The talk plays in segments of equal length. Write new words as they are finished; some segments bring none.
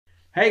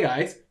Hey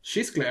guys,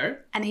 she's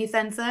Claire. And he's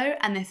Enzo,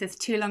 and this is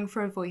Too Long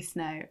for a Voice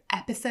Note,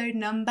 episode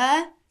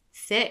number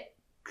 6.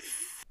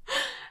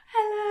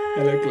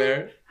 Hello. Hello,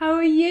 Claire. How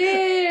are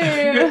you?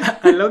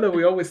 I love that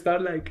we always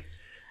start like,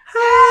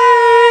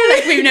 hi!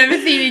 Like we've never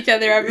seen each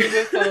other ever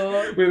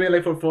before. We've been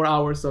like for 4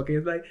 hours talking.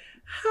 It's like,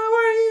 how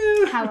are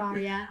you? How are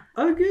ya?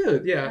 Oh,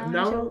 good. Yeah, How's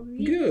now your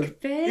week good.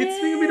 been?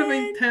 It's been a bit of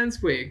an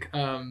intense week.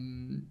 Tell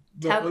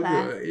but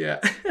Claire. good, yeah.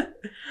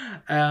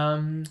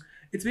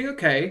 It's been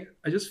okay.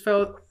 I just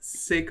felt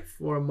sick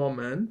for a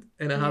moment,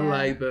 and I had Yeah.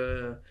 like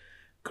the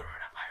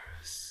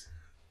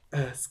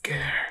coronavirus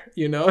scare,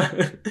 you know.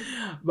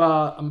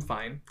 But I'm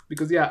fine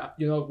because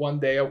one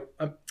day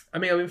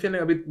I've been feeling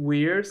a bit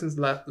weird since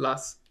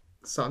last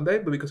Sunday,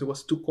 but because it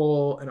was too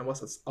cold and I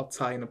was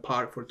outside in the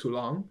park for too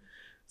long.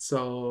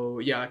 So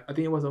yeah, I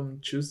think it was on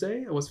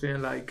Tuesday. I was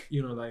feeling like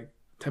like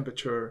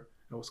temperature.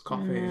 I was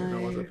coughing and I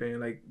was No. feeling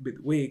like a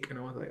bit weak, and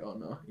I was like, oh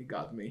no, it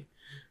got me.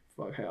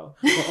 Fuck hell.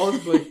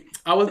 But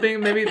I was thinking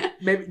maybe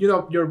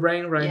your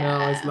brain right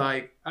now is Yeah.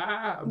 like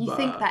You but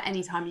think that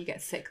anytime you get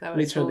sick though,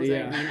 it's all, literally,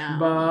 don't you yeah. now?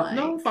 But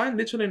no, I'm Like, fine.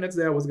 Literally next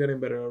day I was getting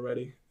better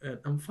already, and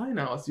I'm fine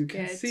now, as you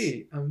can Good.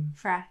 see. I'm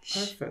fresh.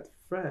 perfect,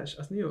 fresh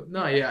as new.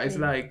 No, yeah, it's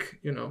Exactly. like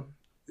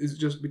it's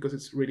just because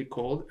it's really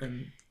cold,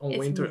 and on It's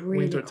winter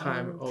really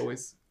time cold.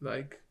 always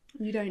like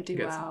You don't do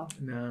gets well.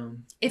 no.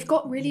 It's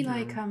got really Yeah.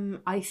 like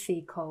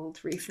icy cold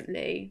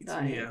recently. It's,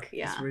 Like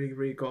it's really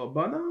really cold,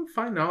 but no, I'm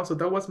fine now. So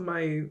that was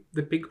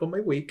the peak of my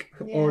week,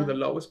 or Yeah. the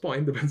lowest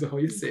point, depends on how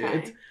you see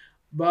it. Okay.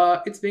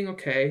 But it's been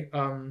okay.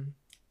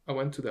 I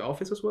went to the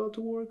office as well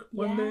to work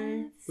one day,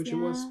 Yes, which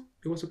yeah.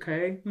 it was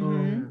okay.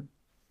 Mhm.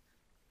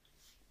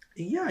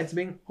 Yeah, it's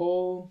been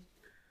all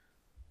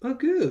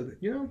good.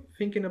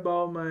 Thinking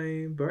about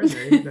my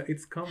birthday that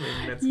it's coming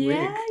next Yeah,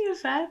 week. your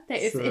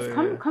birthday. So, It's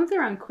yeah. comes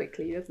around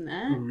quickly, doesn't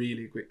it?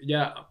 Really quick.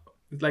 Yeah,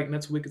 it's like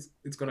next week.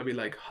 It's gonna be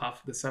like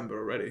half December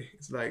already.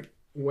 It's like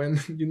when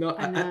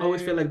I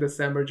always feel know. like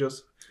December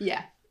just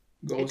Yeah.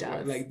 goes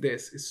does. like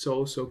this. It's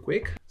so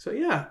quick. So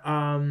yeah.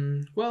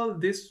 Well,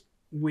 this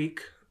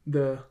week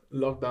the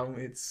lockdown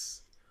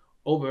it's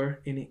over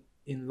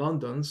in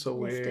London, so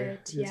Lifted,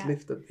 it's yeah.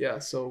 lifted. Yeah,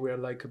 so we're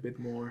like a bit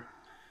more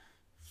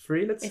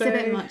free. Let's It's say.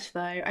 a bit much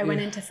though. I went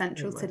Yeah, into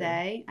Central imagine.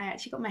 today. I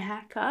actually got my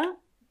hair cut.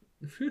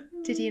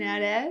 Did you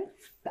notice?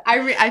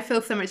 I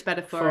feel so much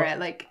better for it.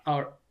 Like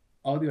Our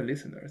audio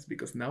listeners,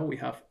 because now we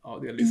have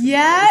audio listeners.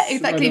 yeah,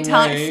 by exactly.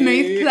 the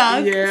Smooth way.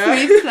 plug. Yeah.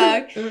 Smooth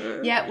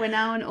plug. Yeah, we're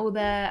now on all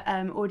the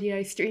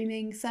audio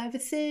streaming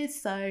services.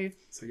 So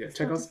So yeah,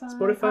 check out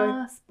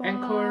Spotify,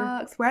 Anchor.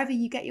 Castbox, wherever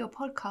you get your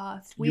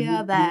podcast, we You are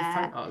will there.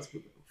 find us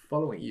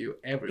following you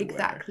everywhere.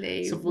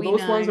 Exactly. So for we those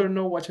ones know. who are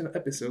not watching the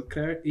episode,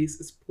 Claire is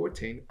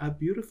sporting a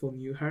beautiful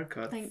new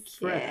haircut. Thank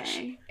fresh.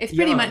 you. It's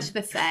pretty young. much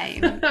the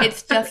same.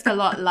 It's just a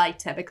lot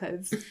lighter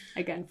because,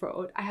 again,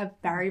 fraud. I have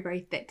very,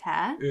 very thick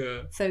hair.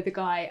 Yeah. So the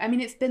guy, I mean,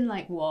 it's been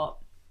like what,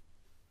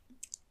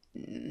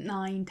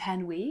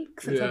 9-10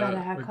 weeks since I've had a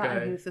Yeah, haircut, and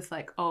okay. he was just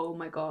like, "Oh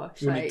my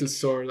gosh!" We like, need to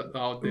sort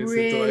out this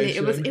really,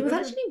 situation. it was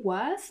actually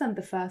worse than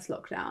the first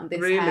lockdown. This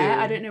Really? hair,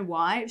 I don't know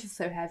why. It was just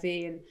so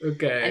heavy and.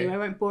 Okay. Anyway, I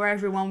won't bore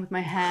everyone with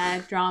my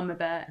hair drama,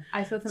 but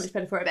I feel so much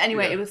better for it. But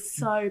anyway, Yeah. it was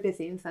so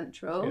busy in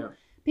Central. Yeah.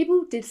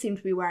 People did seem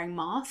to be wearing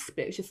masks,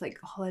 but it was just like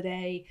a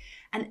holiday.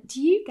 And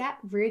do you get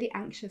really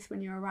anxious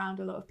when you're around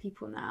a lot of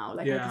people now?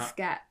 Like I Yeah. just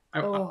get,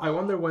 I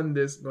wonder when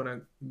this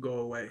gonna go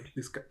away.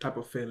 This type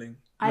of feeling.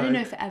 I don't know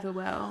Like, if it ever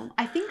will.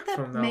 I think that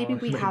From now maybe on,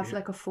 we have maybe.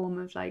 like a form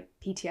of like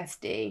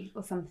PTSD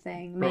or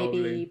something. Probably,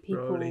 Maybe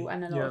people, probably,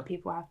 and a lot yeah. of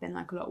people have been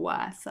like a lot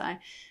worse. So I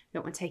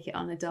don't want to take it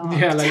on a dark.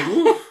 Yeah, like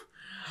oof.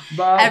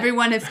 But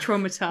Everyone is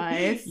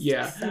traumatized.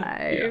 yeah. So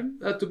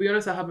Yeah. To be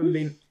honest, I haven't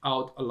been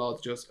out a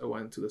lot. Just I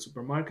went to the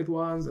supermarket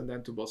once, and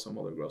then to buy some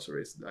other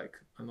groceries like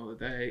another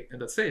day,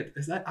 and that's it.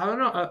 It's like I don't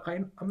know.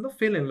 I'm not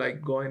feeling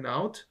like going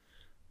out.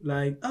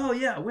 Like, oh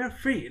yeah, we're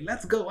free.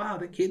 Let's go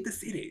out and hit the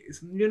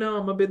cities.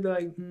 I'm a bit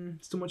like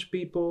it's too much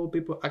people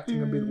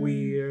acting a bit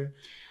weird.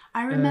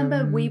 I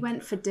remember we Um,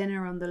 went for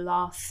dinner on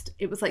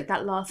it was like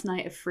that last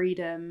night of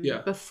freedom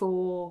Yeah.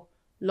 before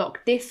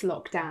this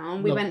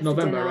lockdown. We went for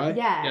November, dinner. right?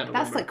 Yeah, Yeah, that's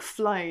November. like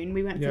flown.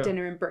 We went for Yeah.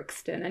 dinner in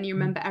Brixton, and you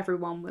remember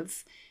everyone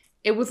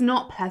it was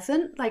not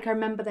pleasant. Like I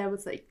remember there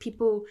was like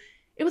people,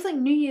 it was like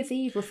New Year's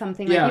Eve or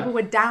something. Like Yeah. people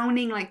were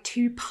downing like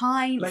 2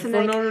 pints Like and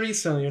for like no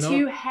reason,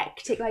 too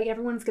hectic, like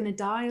everyone's gonna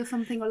die or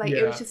something, or like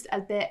it was Yeah. just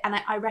a bit, and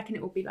I reckon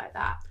it will be like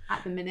that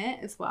at the minute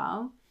as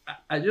well.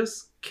 I just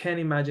can't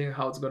imagine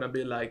how it's gonna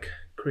be like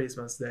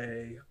Christmas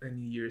Day and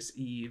New Year's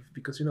Eve,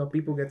 because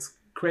people get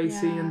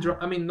crazy and Yeah. drunk.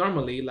 I mean,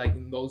 normally like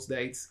in those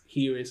dates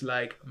here is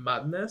like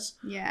madness.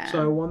 Yeah.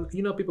 So I want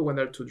people when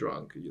they're too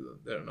drunk,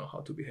 they don't know how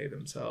to behave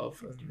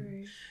themselves. And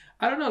True.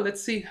 I don't know.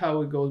 Let's see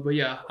how it goes. But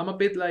yeah, I'm a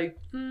bit like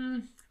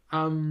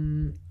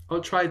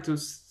I'll try to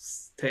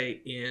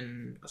stay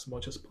in as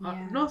much as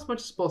Yeah. not as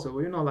much as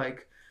possible.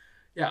 Like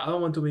Yeah, I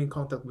don't want to be in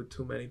contact with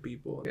too many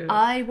people. Yeah.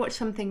 I watched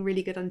something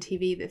really good on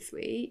TV this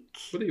week.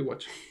 What do you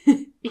watch?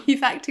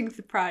 He's acting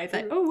surprised.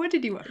 Like, oh, what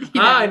did you watch?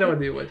 You I know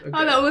what you watch. Okay.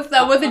 Oh,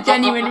 that was a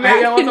genuine Yeah,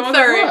 reaction. what?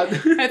 Sorry.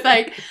 I was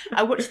like,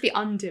 I watched The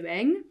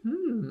Undoing.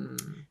 Hmm.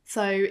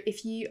 So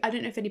I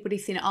don't know if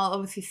anybody's seen it. I'll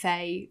obviously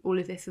say all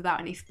of this without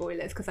any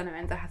spoilers because I know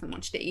Enzo hasn't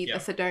watched it either. Yeah.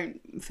 So don't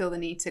feel the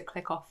need to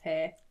click off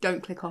here.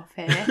 Don't click off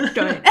here.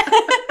 Don't.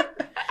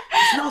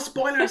 No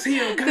spoilers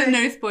here, okay? There's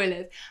no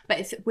spoilers. But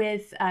it's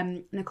with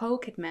Nicole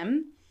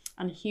Kidman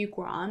and Hugh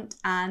Grant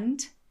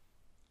and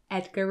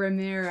Edgar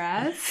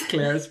Ramirez.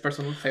 Claire's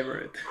personal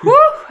favorite. Woo!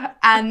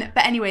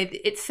 But anyway,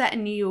 it's set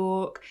in New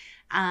York,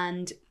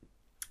 and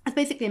it's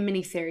basically a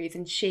mini-series,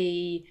 and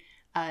she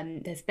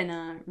there's been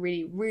a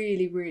really,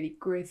 really, really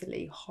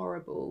grisly,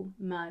 horrible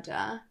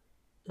murder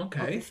of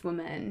Okay. this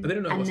woman. I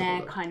didn't know it and was a they're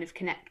murder. kind of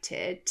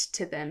connected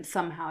to them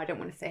somehow. I don't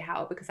want to say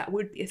how because that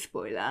would be a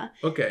spoiler.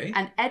 Okay.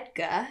 And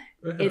Edgar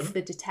Uh-huh. is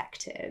the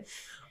detective.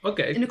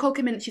 Okay. Nicole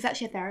Kidman, she's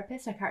actually a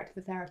therapist. Her character's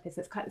a therapist.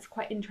 It's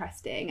quite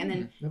interesting. And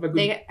then Have a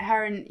good...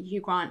 her and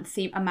Hugh Grant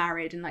are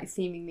married and like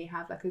seemingly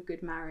have like a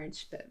good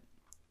marriage, but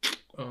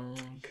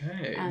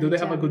Okay. And, Do they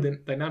have a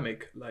good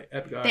dynamic, like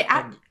Edgar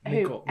and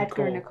Nicole?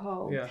 Edgar and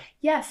Nicole. Yeah.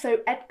 Yeah, so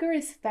Edgar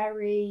is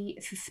very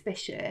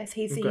suspicious.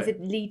 He's Okay. a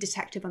lead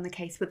detective on the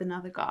case with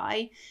another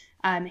guy.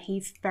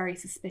 He's very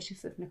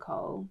suspicious of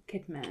Nicole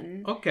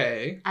Kidman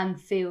Okay. and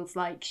feels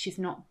like she's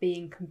not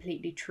being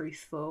completely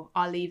truthful.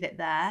 I'll leave it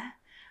there.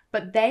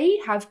 But they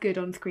have good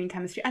on-screen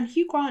chemistry. And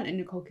Hugh Grant and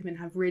Nicole Kidman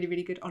have really,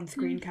 really good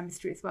on-screen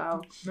chemistry as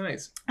well.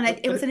 Nice. And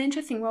it was an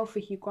interesting role for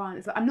Hugh Grant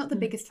as well. I'm not the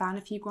biggest fan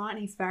of Hugh Grant.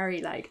 He's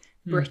very, like,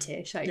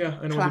 British, like, Yeah,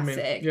 I know what you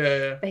classic. mean.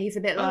 Yeah. But he's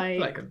a bit I like...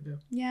 like him. Yeah.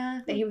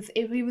 Yeah, but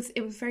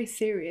it was very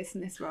serious in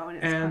this role, and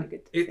it was And quite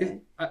good to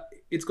see.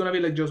 it's gonna be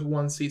like just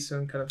one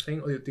season kind of thing,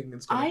 or you think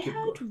it's gonna I keep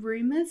heard going?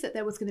 rumours that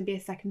there was going to be a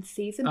second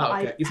season, but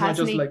Okay. I It's not just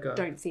personally like a...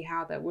 don't see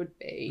how there would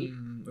be.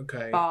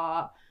 Okay.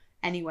 But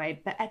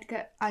anyway, but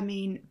Edgar, I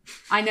mean,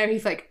 I know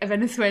he's like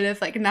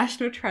Venezuela's like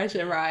national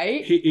treasure,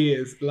 right? He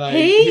is like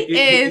He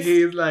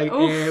is like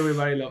Oof.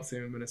 everybody loves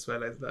him in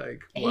Venezuela. It's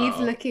like wow. He's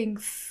looking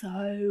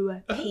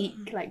so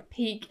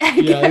peak.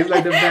 Yeah, he's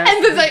like the best.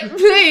 And it's like,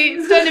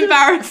 please don't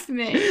embarrass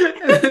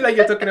me. Like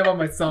you're talking about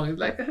my song. It's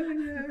like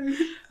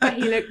But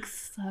he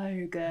looks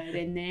so good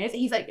in this.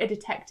 He's like a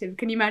detective.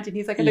 Can you imagine?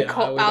 He's like in a Yeah,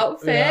 cop with-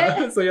 outfit.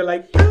 yeah. So you're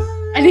like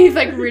And he's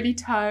like really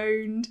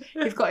toned.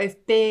 He's got his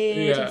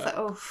beard. Yeah. It's like,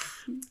 oh,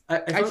 I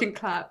I found- shouldn't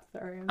clap.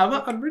 Sorry.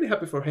 I'm really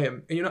happy for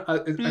him. And you know,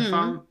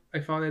 Mm. I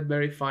found it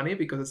very funny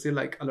because I see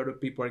like a lot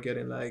of people are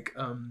getting like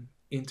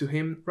into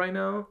him right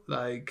now,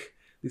 like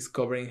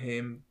discovering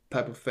him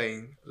type of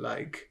thing.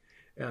 Like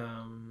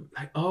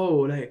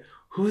oh, like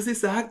who's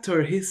this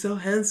actor? He's so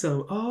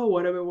handsome. Oh,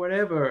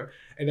 whatever.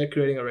 And they're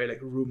creating already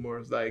like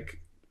rumors like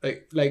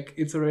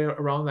it's already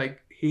around like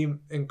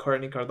him and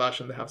Kourtney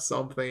Kardashian, they have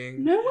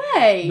something. No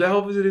way. That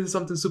obviously is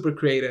something super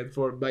created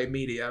by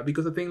media,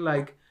 because I think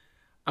like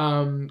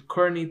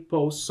Kourtney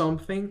posts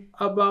something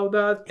about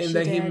that, and She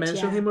then he did,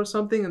 mentioned yeah. him or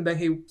something, and then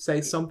he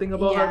says something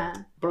about Yeah.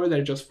 her. Probably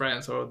they're just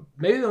friends, or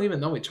maybe they don't even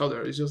know each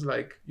other. It's just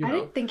like, you I know,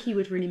 don't think he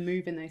would really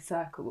move in those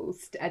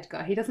circles to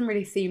Edgar. He doesn't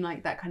really seem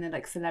like that kind of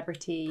like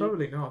celebrity.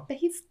 probably not. But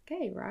he's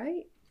gay,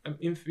 right?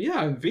 In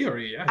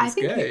theory, yeah, he's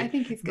gay. I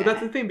think he's gay. But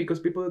that's the thing, because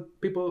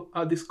people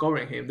are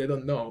discovering him. They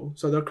don't know,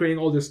 so they're creating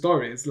all the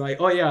stories. Like,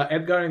 oh yeah,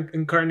 Edgar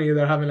and Kourtney,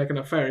 they're having like an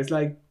affair. It's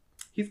like,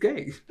 he's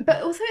gay.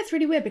 But also it's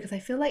really weird because I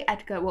feel like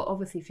Edgar, well,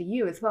 obviously for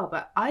you as well,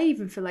 but I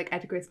even feel like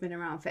Edgar has been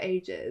around for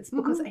ages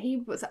because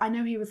I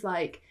know he was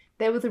like,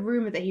 there was a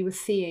rumor that he was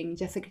seeing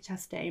Jessica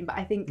Chastain, but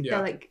I think Yeah.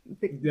 they're like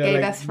the Yeah, gay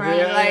like- best friend,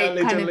 yeah, kind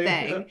of literally,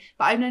 thing. yeah.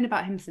 But I've known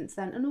about him since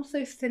then, and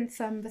also since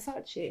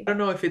Versace. I don't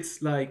know if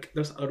it's like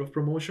there's a lot of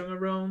promotion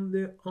around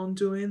the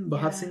Undoing, but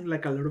I've Yeah. seen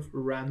like a lot of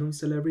random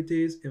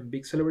celebrities and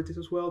big celebrities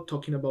as well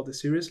talking about the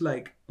series,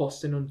 like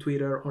posting on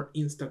Twitter or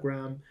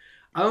Instagram.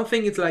 I don't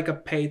think it's like a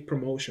paid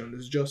promotion.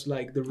 It's just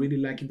like they're really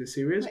liking the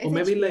series, But or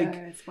it's maybe HBO like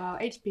as well.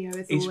 HBO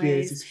is HBO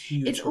always. is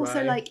huge. It's also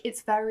right? like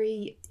it's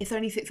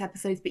only 6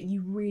 episodes, but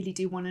you really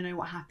do want to know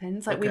what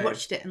happens. Like we Okay.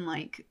 watched it in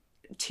like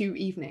 2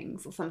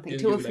 evenings or something, And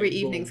 2 or you're 3 like,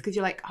 evenings, boom. because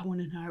you're like, I want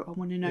to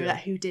know Yeah.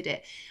 like who did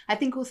it. I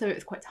think also it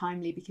was quite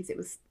timely because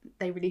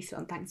they released it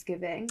on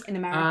Thanksgiving in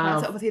America, Ah,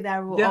 so obviously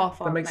they're all yeah, off.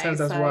 that aren't makes they? sense.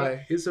 That's So-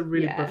 why it's a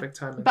really yeah. perfect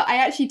timing. But I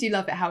actually do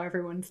love it how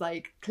everyone's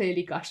like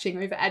clearly gushing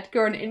over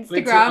Edgar on too.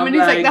 Instagram, I'm and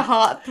he's like the like-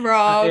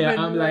 heartthrob. yeah,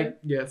 and I'm like,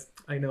 yes,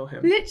 I know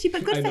him. literally,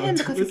 but good I for know him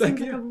too. because he It's like, seems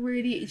like yeah. a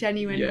really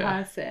genuine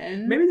Yeah.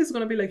 person. Maybe this is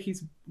gonna be like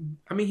he's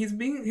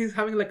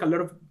having like a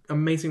lot of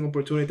amazing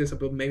opportunities,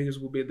 but maybe this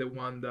will be the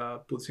one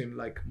that puts him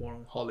like more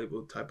on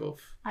Hollywood type of,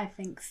 I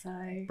think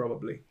so.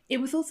 probably. It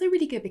was also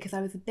really good because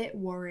I was a bit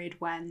worried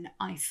when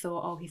I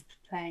thought, oh, he's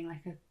playing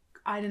like a,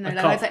 I don't know, A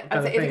like, I was cop like, kind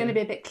of is it going to thing.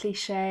 be a bit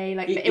cliche?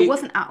 Like, It- but it it-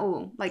 wasn't at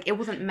all. Like, it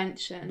wasn't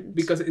mentioned.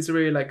 Because it's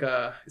really like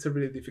it's a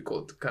really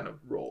difficult kind of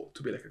role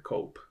to be like a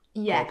cope.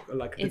 Yeah, pop,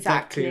 like a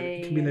exactly. detective.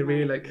 It can be like,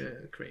 really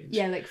like cringe.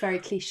 Yeah, like very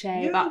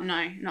cliche, Yeah. but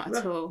no, not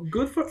at all.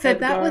 Good for So Edgar.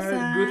 that was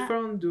Good for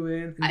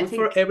Undoing. And I good for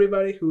think-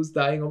 everybody who's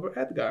dying over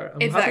Edgar.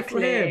 I'm happy for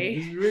him. Exactly.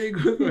 It's really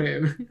good for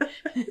him.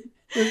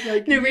 It's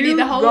like, No, really, you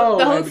the whole go,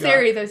 the whole Edgar.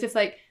 series, I was just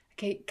like,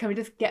 okay, can we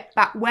just get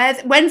back?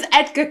 When's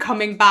Edgar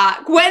coming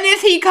back? When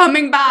is he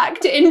coming back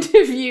to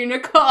interview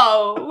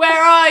Nicole?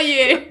 Where are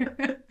you?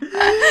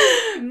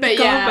 But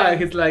Come yeah,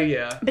 back. It's like,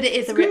 yeah. but it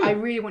is It's good. I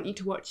really want you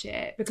to watch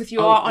it because you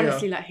Oh, are yeah.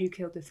 honestly like, who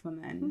killed this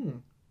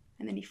woman?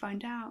 And then you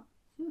find out.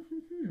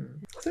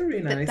 It's a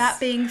really nice. But that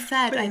being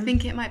said, I thing.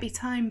 think it might be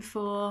time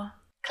for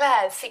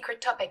Claire's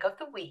secret topic of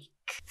the week.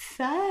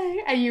 So,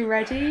 are you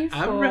ready?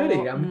 I'm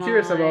ready. I'm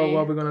curious about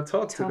what we're gonna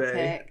talk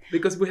today topic.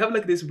 because we have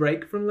like this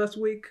break from last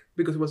week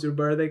because it was your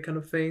birthday kind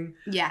of thing,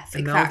 Yes,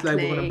 and exactly. now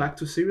it's like we're gonna back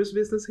to serious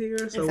business here.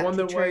 So I Exactly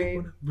wonder why true. you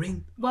wanna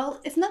bring. Well,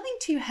 it's nothing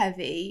too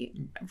heavy,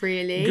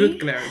 really. Good,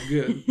 Claire.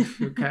 Good.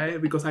 Okay,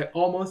 because I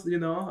almost, I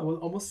was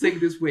almost sick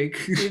this week.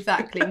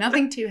 Exactly,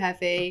 nothing too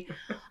heavy.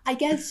 I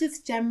guess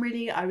just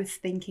generally, I was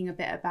thinking a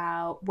bit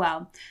about,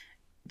 well,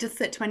 just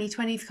that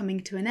 2020 is coming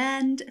to an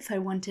end, so I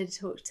wanted to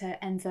talk to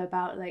Enzo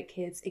about like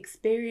his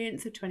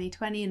experience of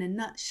 2020 in a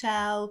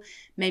nutshell,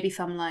 maybe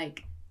some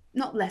like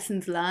not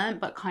lessons learned,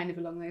 but kind of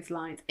along those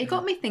lines. It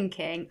got me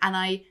thinking, and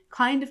I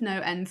kind of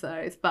know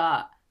Enzo's,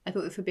 but I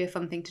thought this would be a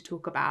fun thing to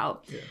talk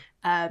about.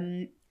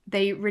 Yeah.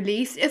 They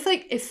released,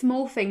 it's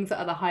small things that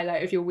are the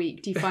highlight of your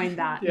week. Do you find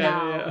that Yeah,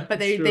 now? yeah, But it's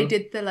they true.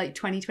 did the like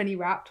 2020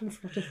 Wrapped on I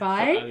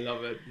Spotify,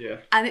 love it. Yeah.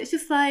 and it's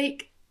just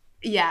like,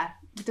 yeah,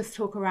 just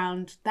talk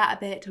around that a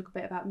bit, talk a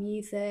bit about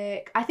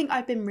music. I think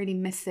I've been really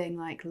missing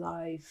like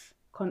live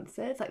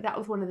concerts. Like that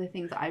was one of the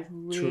things that I've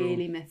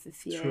really missed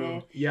this year.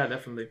 True. Yeah,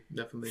 definitely.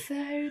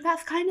 So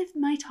that's kind of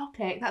my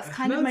topic. That's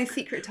kind of my That's-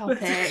 secret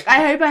topic.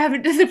 I hope I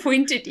haven't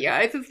disappointed you.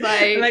 It's just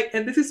like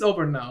and this is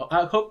over now.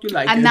 I hope you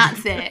like it. and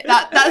that's it.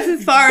 That's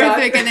as far as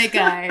we're That's-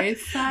 gonna go.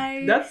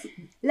 So That's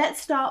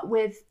let's start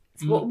with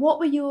Mm. what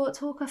were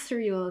talk us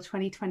through your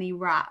 2020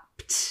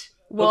 Wrapped.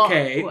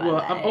 okay. What Well,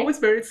 were I'm they? always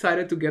very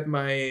excited to get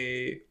my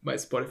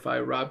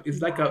Spotify Wrap.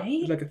 It's like Right.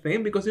 it's like a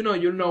thing because you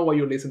know what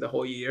you listen the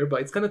whole year,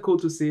 but it's kind of cool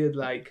to see it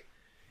like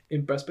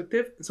in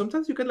perspective.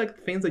 Sometimes you get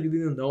like things that you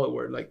didn't know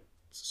were like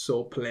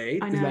so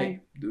played. I It's know.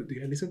 like, do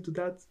I listen to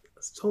that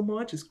so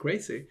much? It's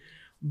crazy.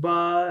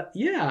 But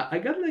yeah, I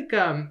got like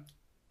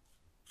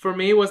for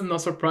me it was no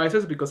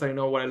surprises because I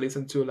know what I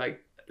listened to like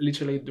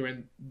literally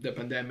during the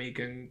pandemic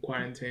and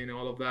quarantine and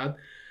all of that.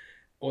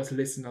 I was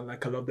listening to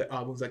like a lot of the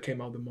albums that came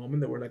out the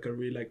moment. They were like a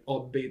really like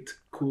upbeat,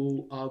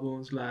 cool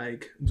albums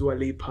like Dua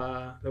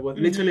Lipa. That was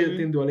literally I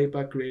think Dua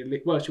Lipa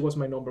created. Well, she was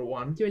my number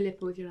one. Dua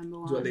Lipa was your number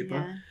one. Dua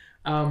Lipa.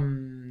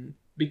 Yeah.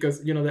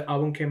 Because the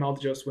album came out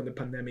just when the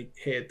pandemic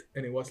hit,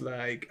 and it was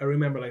like I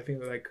remember I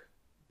think like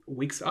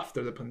weeks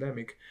after the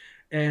pandemic,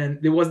 and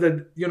there was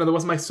that there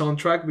was my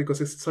soundtrack because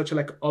it's such a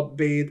like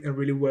upbeat and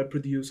really well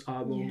produced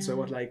album. So I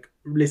was like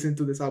listening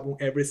to this album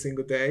every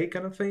single day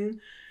kind of thing.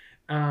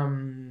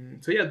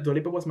 So yeah, Dua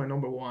Lipa was my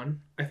number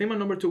one. I think my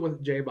number two was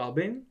J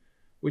Balvin,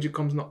 which it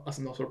comes not as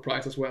no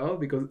surprise as well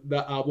because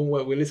that album,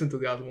 well, we listened to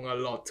the album a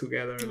lot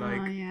together.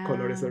 Like yeah.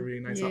 Color is a really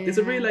nice album. Yeah. It's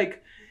a really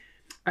like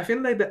I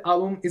feel like the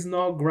album is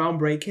not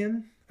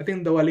groundbreaking. I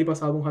think Dua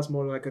Lipa's album has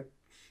more like a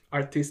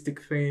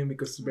artistic theme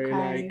because it's very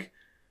like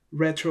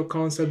retro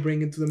concept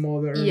bringing to the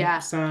modern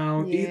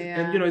sound.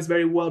 And it's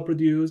very well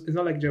produced. It's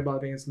not like J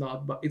Balvin is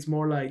not, but it's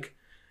more like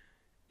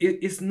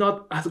it's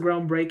not as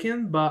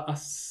groundbreaking, but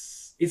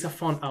it's a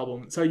fun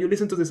album. So you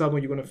listen to this album,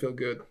 you're gonna feel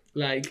good.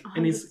 Like 100%.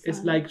 And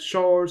it's like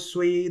short,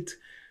 sweet,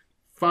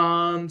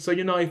 fun. So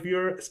if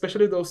you're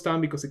especially those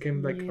time because it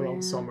came like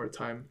around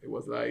summertime, it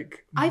was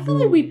like I feel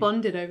like we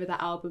bonded over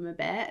that album a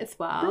bit as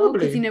well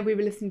because we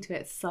were listening to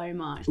it so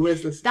much.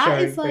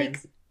 That is like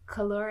things.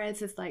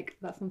 Colores is like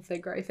that sounds so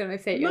gross when I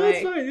say it. No, You're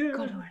it's like fine, yeah.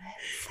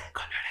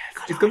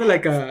 Colores. It's kind of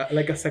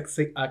like a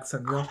sexy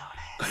accent, Colores.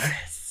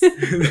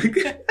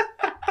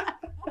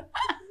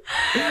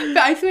 But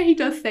I swear he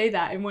does say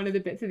that in one of the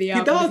bits of the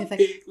album. He does,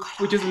 He's like,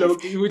 which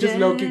is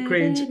low-key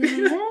cringe.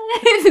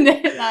 Isn't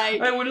it?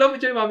 Like, I would love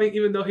J Balvin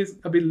even though he's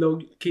a bit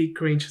low-key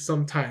cringe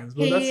sometimes.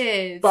 But he that's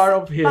is. part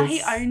of his But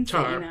he owns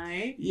charm.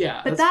 it,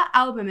 Yeah. But that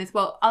album is,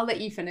 well, I'll let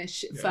you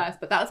finish first,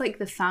 but that was like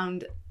the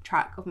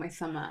soundtrack of my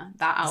summer,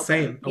 that album.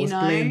 Same. I was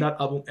playing that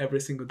album every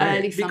single day.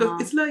 Early because summer.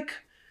 it's like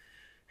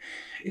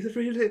it's a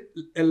really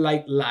a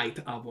light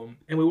album,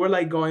 and we were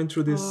like going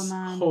through this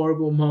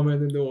horrible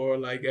moment in the world,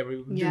 like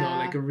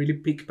like a really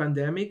peak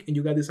pandemic, and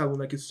you got this album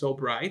like it's so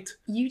bright.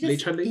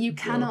 You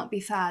cannot be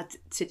sad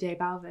to J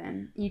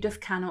Balvin. You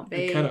just cannot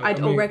be. Or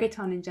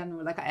reggaeton in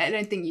general. Like I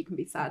don't think you can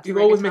be sad. You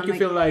always make you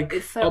feel like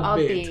it's so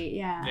upbeat.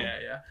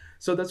 Yeah.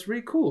 So that's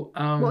really cool.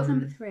 What was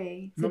number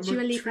three? So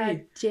Dua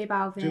Lipa, J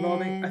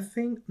Balvin. I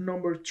think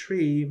number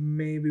 3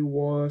 maybe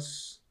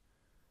was.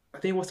 I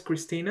think it was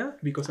Christina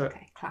because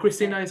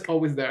Christina is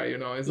always there,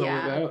 it's always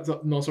there. So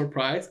no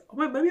surprise.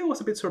 Well, maybe I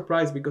was a bit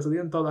surprised because I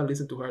didn't thought I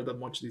listened to her that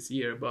much this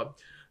year, but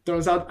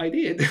turns out I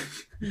did.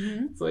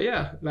 Mhm. So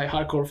yeah, like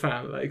hardcore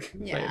fan, like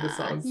playing the Yeah,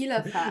 songs. you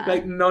love her.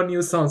 Like no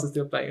new songs,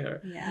 still playing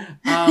her. Yeah.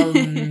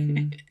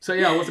 So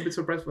yeah, I was a bit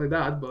surprised by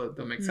that, but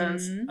that makes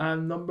sense. Mhm.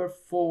 And number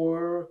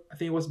 4, I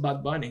think it was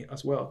Bad Bunny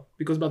as well,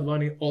 because Bad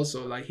Bunny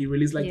also like he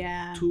released like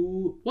Yeah.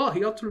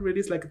 he actually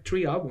released like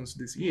 3 albums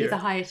this year. He's a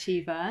high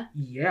achiever.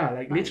 Yeah,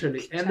 like Like,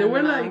 literally, and check they were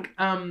him out. like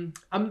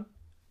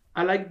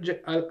I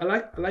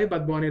like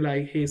Bad Bunny,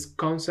 like his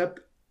concept.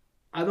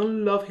 I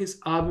don't love his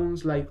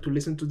albums like to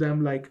listen to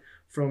them like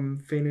from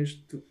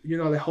finish to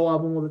the whole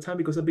album all the time,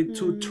 because it's a bit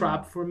too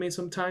trap for me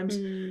sometimes.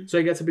 Mm. So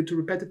it gets a bit too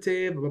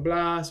repetitive, blah blah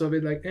blah. So a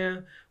bit like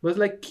but it's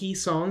like key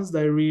songs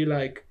that are really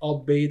like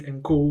upbeat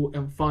and cool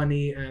and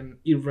funny, and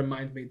it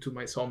reminds me to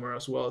my summer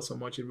as well so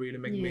much. It really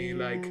made me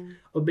like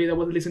upbeat. I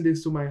was listening to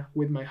this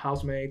with my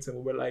housemates, and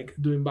we were like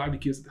doing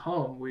barbecues at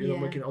home. We were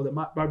Yeah. making all the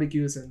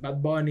barbecues and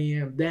Bad Bunny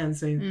and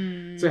dancing.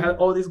 Mm. So I had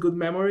all these good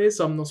memories,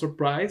 so I'm not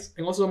surprised.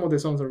 And also some of the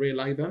songs I really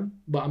like them,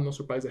 but I'm not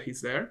surprised that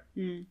he's there.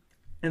 Mm.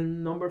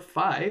 And number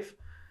 5,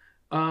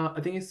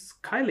 I think it's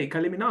Kylie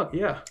Minogue.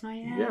 Yeah. Oh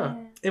yeah. Yeah.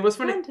 It was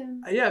funny.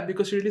 Random. Yeah,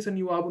 because she released a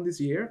new album this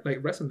year,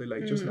 like recently,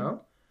 like just Mm.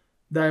 now.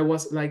 That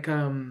was like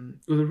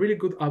it was a really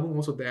good album,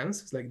 also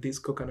dance. It's like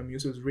disco kind of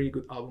music. It was a really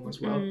good album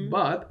as well. Mm.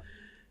 But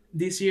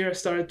this year I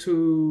started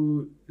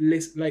to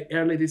listen, like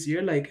early this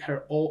year, like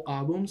her old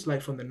albums,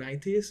 like from the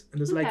 90s. And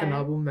there's like an Okay.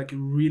 album like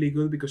really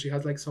good, because she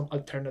has like some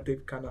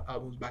alternative kind of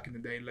albums back in the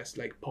day, less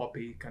like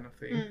poppy kind of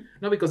thing. Mm.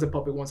 Not because the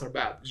poppy ones are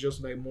bad, it's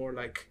just like more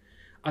like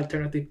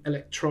alternative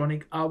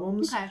electronic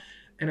albums. Okay.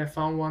 And I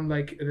found one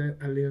like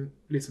I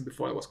listened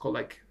before. It was called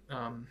like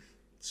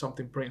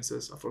something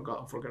Princess. I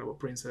forgot. Unforgettable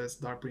Princess,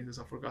 Dark Princess.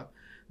 I forgot.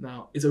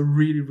 Now it's a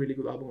really really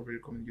good album. I really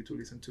recommend you to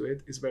listen to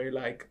it. It's very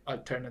like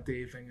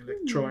alternative and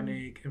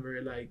electronic and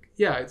very like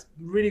it's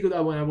really good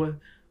album.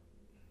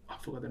 I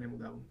forgot the name of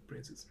the album.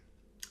 Princess.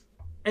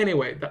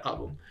 Anyway, the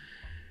album.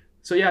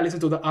 So yeah, I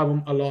listened to the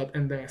album a lot,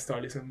 and then I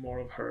started listening more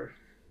of her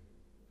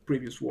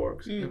previous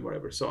works and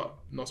whatever. So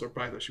not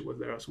surprised that she was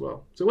there as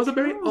well. So it was a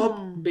very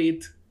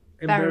upbeat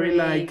and very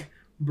like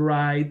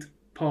bright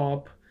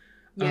pop,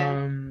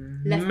 Yeah.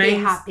 Let's be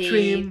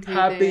mainstream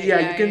happy.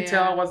 Yeah, you can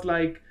tell I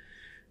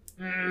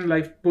Yeah. was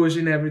like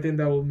pushing everything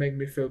that will make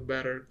me feel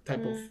better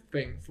type of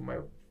thing for my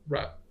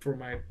rap for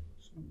my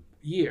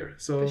year.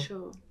 So For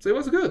sure. so it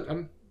was good.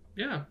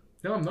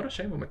 No, I'm not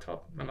ashamed of my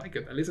top. I like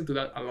it. I listen to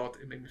that a lot.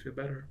 It made me feel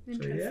better. So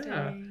Interesting.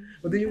 yeah.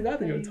 What did you got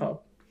in your Interesting.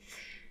 top?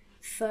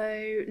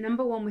 So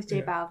number 1 was J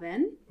Yeah.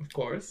 Balvin. Of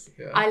course.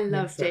 Yeah. I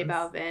love makes J sense.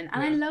 Balvin,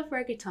 and I Yeah. love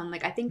reggaeton.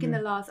 Like I think in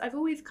the last, I've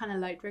always kind of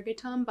liked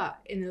reggaeton, but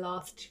in the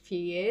last few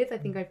years, I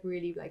think I've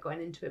really like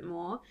gotten into it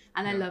more.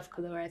 And I Yeah. love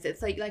Colores.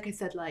 It's like I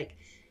said, like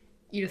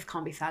you just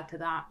can't be sad to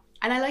that.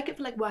 And I like it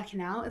for like working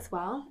out as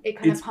well. It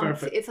kind It's of pumps.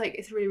 perfect. It's like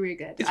it's really really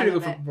good. It's I really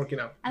love good it. for working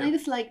out. And Yeah. I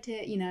just liked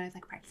it, it's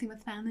like practicing with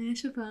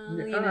Spanish as well,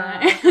 Yeah. you know.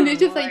 And it's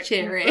just like Like-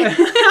 cheery. I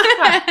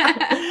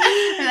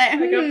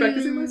like, got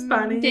practicing my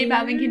Spanish. J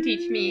Balvin can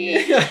teach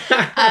me.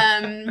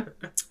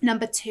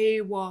 Number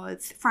 2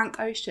 was Frank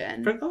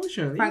Ocean. Frank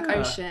Ocean. Frank yeah.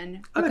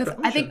 Ocean. I like Because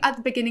Frank I think Ocean. at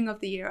the beginning of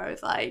the year I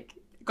was like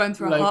going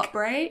through a Like-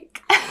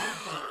 heartbreak.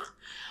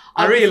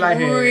 I really was like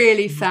it.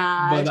 really But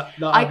sad.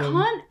 the I album-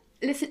 can't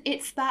listen.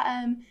 It's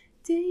that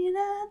do you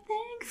not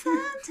think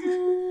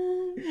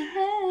sometimes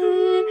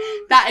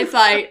that is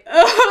like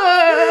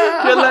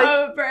You're like-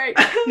 heartbreak.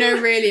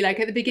 No, really, like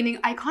at the beginning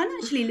I can't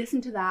actually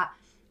listen to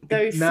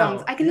those No,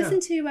 songs. I can yeah. listen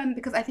to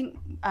because I think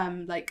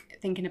like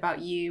Thinking About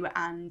You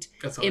and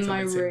That song In is My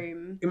amazing.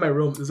 Room. In My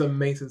Room is an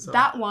amazing song.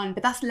 That one,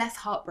 but that's less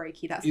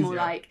heartbreaky. That's more Easier.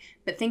 like,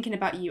 but Thinking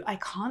About You, I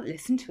can't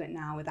listen to it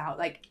now without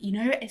like,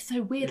 it's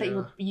so weird. Yeah.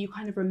 Like you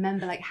kind of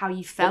remember like how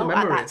you felt at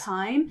that memories.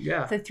 time.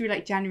 Yeah. So through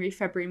like January,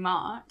 February,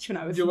 March, when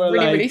I was You were really,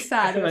 like, really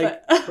sad. I was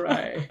like,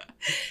 cry.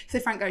 So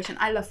Frank Ocean,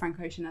 I love Frank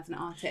Ocean as an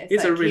artist.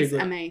 He's a really he's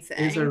good- amazing.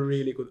 He's a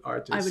really good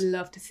artist. I would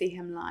love to see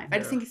him live. I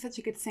just Yeah. think he's such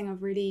a good singer,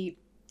 really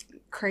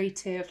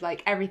creative,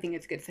 like everything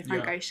is good. So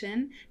Frank Yeah.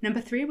 Ocean.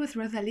 Number 3 was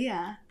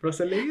Rosalia.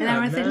 Rosalia. And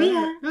then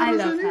Rosalia, no, I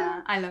love Rosalia.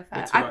 her. I love her.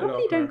 Me too, I I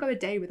probably love don't her. go a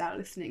day without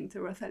listening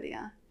to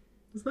Rosalia.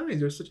 It's nice.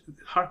 You're such a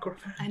hardcore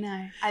fan. I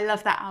know. I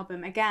love that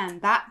album. Again,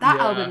 that Yeah.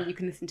 album you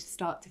can listen to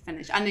start to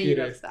finish. I know you It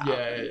love is. that Yeah,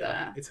 album.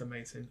 yeah. It's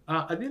amazing.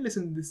 I didn't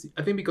listen this.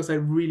 I think because I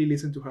really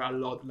listened to her a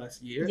lot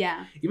last year.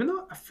 Yeah. Even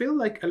though I feel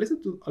like I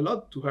listened to a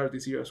lot to her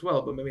this year as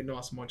well, but maybe not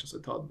as much as I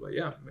thought. But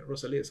yeah, I mean,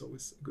 Rosalia is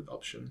always a good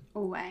option.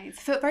 Always.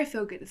 Very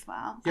feel good as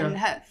well. Yeah. And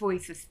her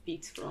voice is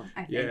beautiful,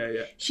 I think.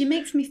 Yeah. She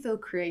makes me feel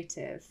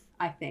creative,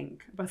 I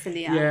think,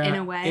 Rosalia, Yeah. in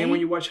a way. And when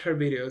you watch her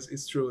videos,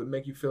 it's true. It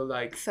makes you feel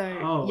like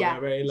So, they're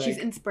very like she's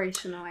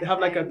inspirational, they have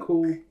like a think.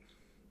 cool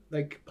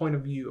like point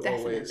of view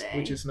always, Definitely.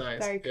 which is nice.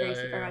 Very Yeah,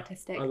 creative, yeah, very yeah.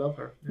 artistic. I love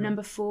her. Yeah.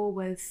 Number 4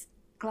 was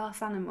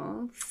Glass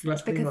Animals.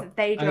 Glass because Animals.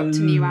 they dropped a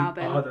new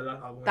album. Oh, the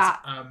last album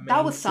That- is amazing.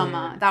 That was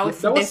summer. That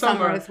was Yeah, this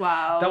summer as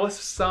well. That was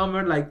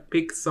summer, like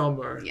peak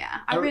summer. Yeah,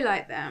 I I- really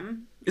like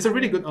them. It's a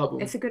really good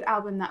album. It's a good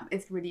album that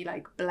is really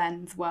like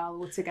blends well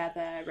all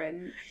together,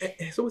 and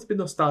It's always been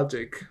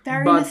nostalgic.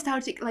 very but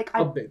nostalgic. Like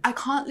a bit. I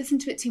can't listen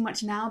to it too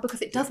much now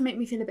because it does make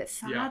me feel a bit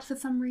sad Yeah. for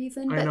some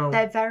reason. I But know.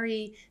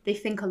 they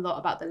think a lot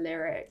about the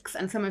lyrics,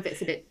 and some of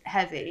it's a bit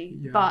heavy.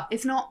 Yeah. But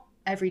it's not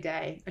every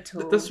day at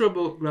all. That's true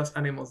about Glass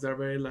Animals. They're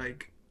very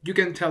like, you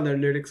can tell their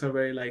lyrics are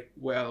very like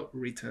well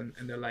written,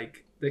 and they're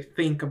like, they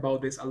think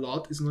about this a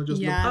lot. It's not just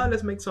Yeah. like,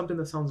 let's make something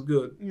that sounds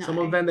good. No. Some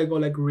of them they go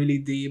like really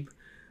deep,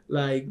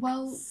 like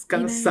Well,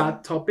 kind you of know,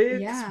 sad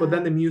topics, yeah. but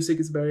then the music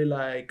is very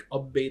like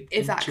upbeat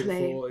Exactly. and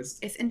cheerful. It's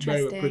It's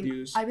very well interesting.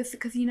 produced. I was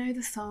because you know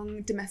the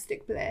song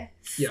 "Domestic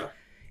Bliss." Yeah.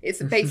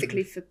 It's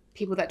basically, for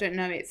people that don't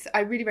know,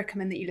 I really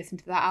recommend that you listen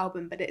to that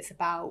album, but it's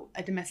about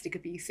a domestic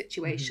abuse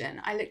situation.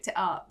 Mm-hmm. I looked it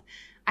up.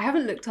 I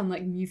haven't looked on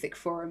like music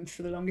forums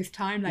for the longest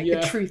time, like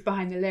Yeah. the truth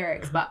behind the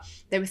lyrics, but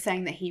they were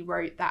saying that he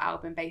wrote that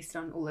album based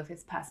on all of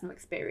his personal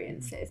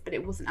experiences, but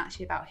it wasn't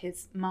actually about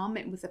his mum.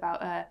 It was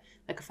about a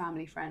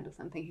family friend or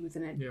something. He was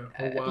in an Yeah.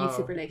 Oh, wow.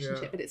 abusive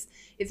relationship, Yeah. but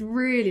it's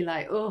really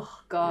like, oh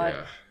God,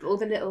 Yeah. all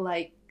the little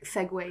like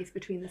segues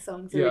between the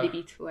songs are Yeah. really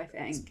beautiful, I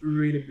think. It's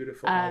really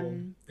beautiful album.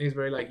 Um, It's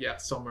very like, yeah,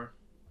 summer.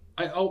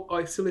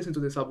 I still listen to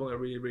this album. I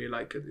really, really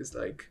like it. It's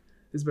like,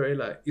 it's very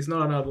like, it's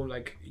not an album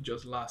like it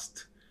just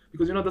lasts.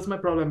 Because, you know, that's my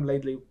problem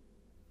lately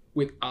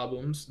with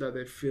albums, that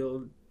I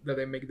feel that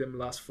they make them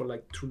last for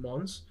like 2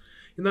 months.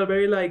 You know,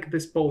 very like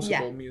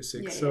disposable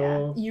music.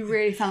 So you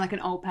really sound like an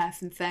old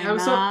person saying I'm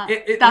that.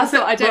 so- That's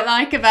what I don't but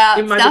like about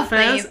in my stuff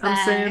defense, being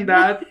I'm saying there.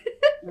 that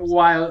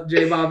while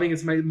J Balvin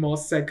is my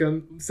most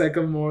second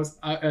most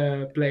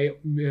play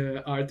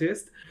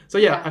artist. So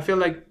yeah, Yeah.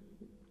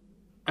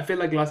 I feel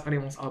like Glass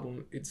Animals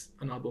album, it's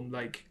an album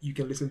like you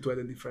can listen to it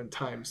at different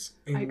times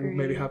and I agree.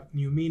 maybe have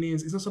new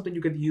meanings. It's not something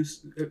you can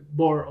use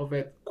bored of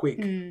it quick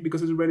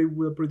because it's really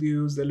well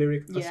produced. The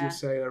lyrics, as Yeah. you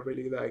say, are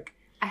really like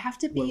I have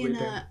to be well in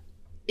written. a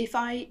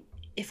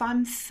if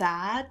I'm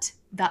sad,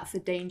 that's a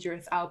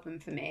dangerous album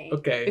for me.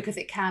 Okay. Because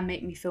it can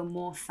make me feel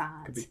more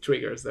sad. could be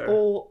triggers there.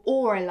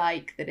 Or I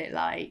like that it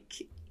like,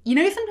 you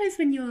know, sometimes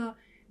when your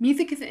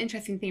music is an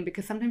interesting thing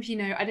because sometimes, you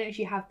know, I don't know if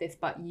you have this,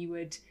 but you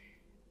would,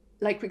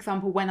 like, for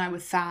example, when I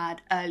was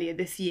sad earlier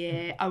this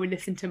year, I would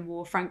listen to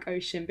more Frank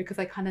Ocean because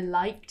I kind of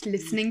liked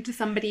listening to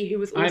somebody who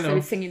was I also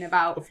know. singing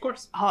about Of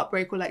course.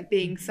 heartbreak or like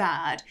being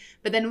sad.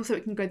 But then also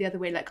it can go the other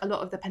way. Like a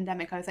lot of the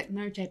pandemic, I was like,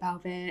 no, J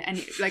Balvin,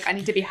 and like I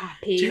need to be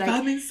happy. J like,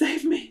 Balvin,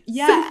 save me.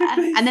 yeah, Save me,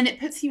 please. and then it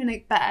puts you in a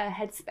better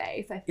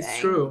headspace, I think. It's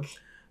true.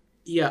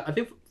 Yeah, I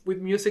think with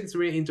music it's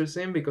really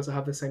interesting because I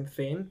have the same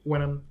thing.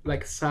 When I'm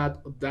like sad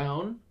or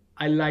down,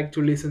 I like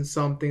to listen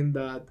something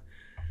that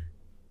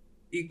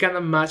it kind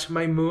of match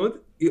my mood.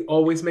 It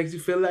always makes you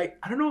feel like,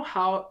 I don't know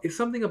how, it's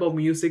something about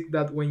music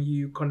that when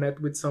you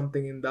connect with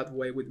something in that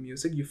way with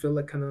music, you feel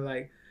like kind of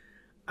like,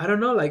 I don't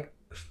know, like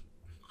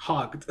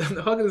hugged.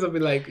 Hugged is a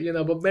bit like, you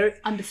know, but very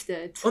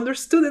Understood.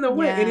 understood in a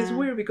way. And it's Yeah.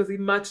 weird because it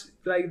match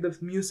like the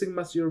music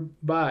match your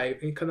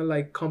vibe and kind of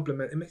like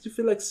complement. It makes you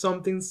feel like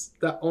something's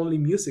that only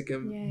music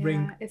can Yeah,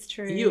 bring it's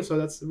true. you. So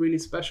that's really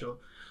special.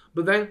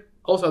 But then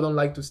also I don't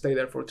like to stay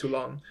there for too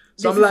long.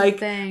 So This I'm is the like,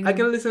 thing. I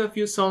can listen to a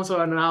few songs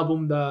on an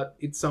album that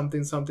it's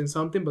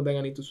something, but then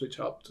I need to switch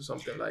up to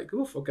something like,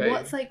 oof, okay.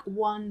 What's like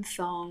one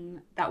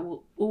song that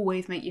will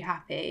always make you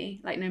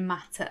happy, like no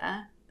matter,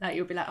 like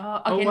you'll be like,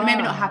 oh, okay, Oh,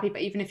 maybe not wow. happy,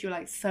 but even if you're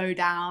like so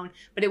down,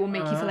 but it will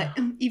make you feel like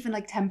even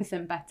like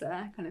 10%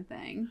 better, kind of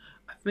thing.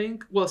 I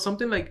think, well,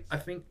 something like, I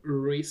think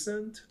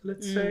recent,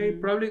 let's say,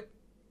 probably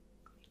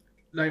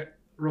like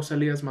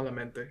Rosalia's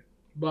Malamente.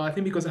 But I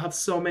think because I have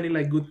so many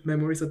like good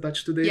memories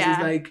attached to this, Yeah.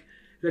 it's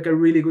like a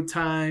really good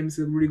time, it's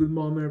a really good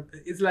moment.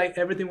 It's like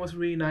everything was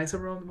really nice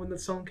around when the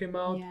song came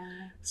out. Yeah.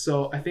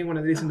 So I think when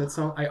I listen to that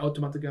song, I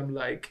automatically am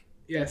like,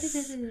 yes.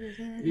 That's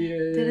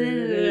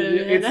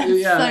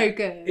yeah. so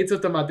good. It's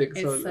automatic,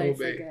 so It's it will so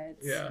be. good.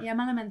 Yeah. Yeah,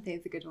 Malamente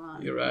is a good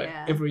one. You're right.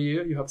 Yeah. Every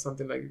year you have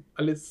something like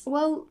at least.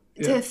 Well,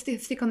 Yeah. to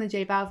stick on the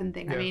J Balvin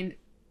thing, I Yeah. mean,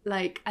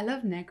 like, I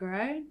love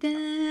Negro.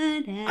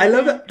 I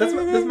love that. That's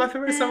my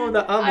favorite song of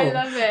the album. I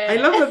love it. I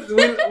love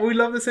that we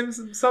love the same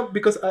song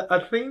because I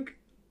think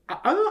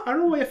I don't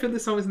know why I feel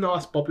this song is not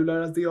as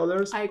popular as the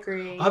others. I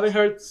agree. I haven't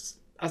heard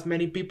as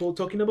many people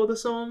talking about the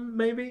song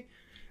maybe.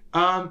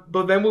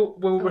 But then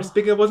when we were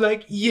speaking, I was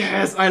like,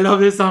 yes, I love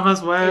this song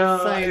as well.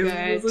 It's so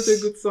It's good. such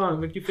a good song.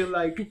 Make you feel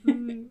like.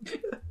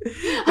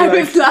 I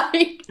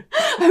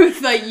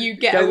was like, you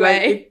get Guys,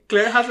 away. like,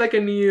 Claire has like a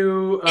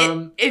new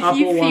If Apple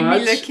you see me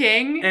Watch,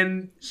 looking,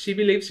 and she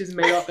believes she's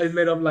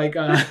made of like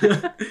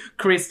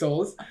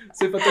crystals.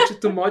 So if I touch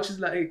it too much, it's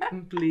like,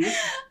 please,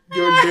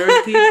 your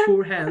dirty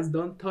poor hands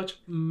don't touch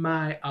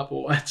my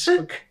Apple Watch.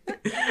 Okay,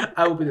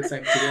 I will be the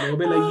same too. I'll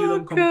be like, you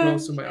don't come Oh,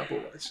 close to my Apple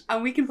Watch.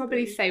 and we can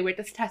probably say we're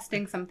just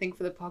testing something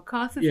for the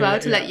podcast as Yeah, well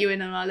to yeah. let you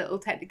in on our little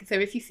technical. So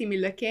if you see me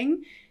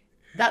looking,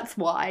 That's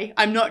why.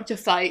 I'm not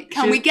just like,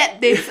 can She's- we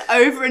get this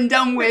over and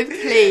done with,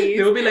 please?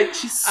 They'll be like,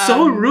 she's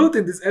so rude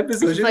in this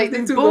episode. It's She like,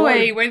 doesn't this need to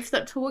boy go. won't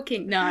stop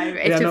talking. No, it's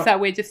Yeah, just no. that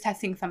we're just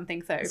testing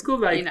something. So It's cool,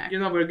 like, you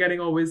know. we're getting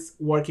always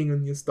working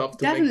on new stuff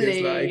to make Definitely.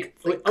 this, like,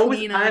 It's, like, we're always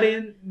cleaner.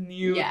 adding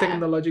new Yeah.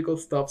 technological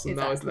stuff, so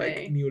now it's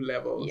Exactly. like new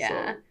levels.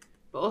 Yeah. So.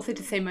 But also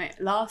to say my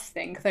last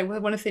thing, because I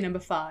want to say number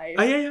 5.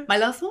 Oh, yeah. My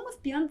last one was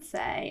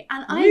Beyonce,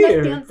 and I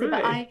Weird, love Beyonce,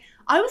 but right.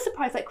 I was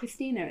surprised like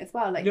Christina as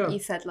well. Like Yeah. you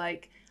said,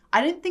 like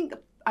I don't think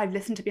I've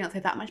listened to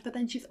Beyonce that much, but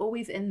then she's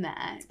always in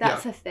there.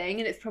 That's a thing,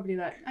 and it's probably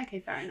like,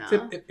 okay, fair enough.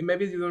 So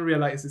maybe you don't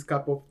realize this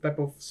type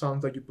of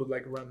songs that you put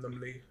like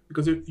randomly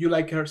because you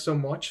like her so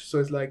much, so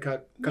it's like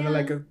a kind of Yeah.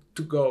 like a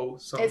to-go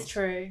song. It's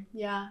true.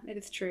 Yeah, it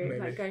is true. Maybe.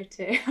 Like go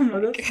to. Oh,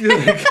 that's you're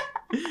like,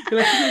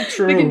 it's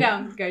true. Looking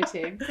down, go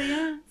to. So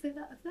yeah, so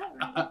that's that.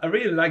 Really. I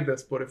really like the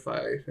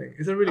Spotify thing.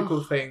 It's a really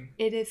cool Oh. thing.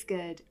 It is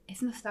good.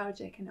 It's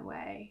nostalgic in a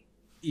way.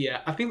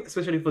 Yeah, I think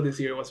especially for this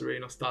year it was really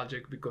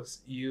nostalgic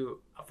because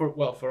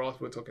for us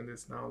we're talking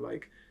this now,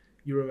 like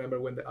you remember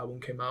when the album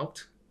came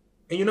out.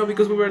 And you know,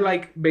 because we were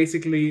like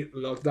basically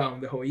locked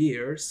down the whole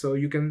year, so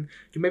you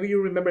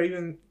remember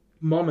even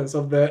moments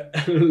of the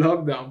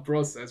lockdown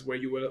process where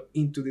you were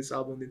into this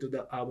album, into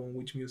that album,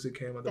 which music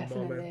came at the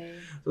moment. Definitely.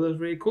 So that's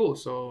really cool.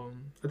 So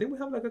I think we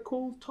have like a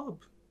cool top.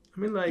 I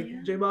mean, like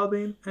Yeah. J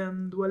Balvin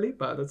and Dua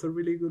Lipa. That's a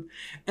really good,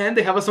 and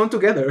they have a song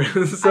together.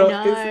 so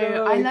I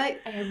it's know.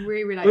 I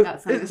really like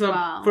that song it's, as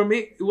well. For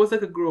me, it was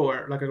like a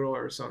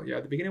grower song. Yeah,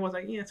 at the beginning I was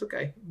like, yeah, it's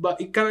okay,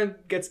 but it kind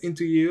of gets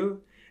into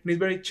you, and it's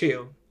very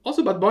chill.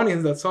 Also, Bad Bunny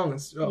is that song.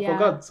 I Yeah.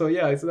 forgot. So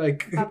yeah, it's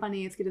like Bad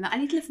Bunny is good in that. I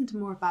need to listen to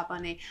more of Bad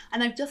Bunny,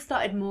 and I've just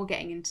started more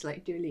getting into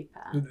like Dua Lipa.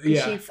 'Cause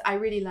Yeah. I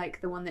really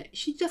like the one that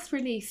she just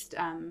released,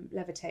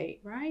 Levitate,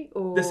 right?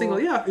 Or the single.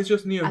 Yeah, it's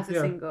just new. as a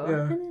yeah, single.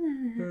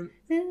 Yeah.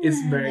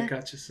 It's very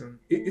catchy song.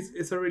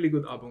 It's a really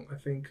good album, I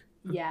think.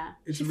 Yeah,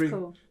 It's she's really-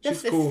 cool. she's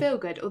Just cool. it's feel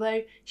good.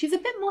 Although she's a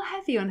bit more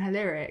heavy on her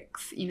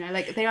lyrics. You know,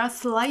 like they are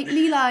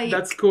slightly like.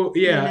 That's cool.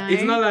 Yeah, you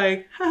it's know? not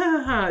like ha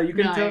ha ha. You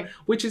can No. tell,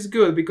 which is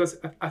good because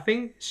I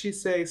think she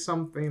says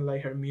something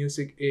like her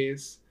music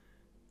is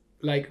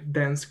like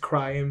dance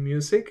crying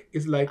music.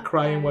 It's like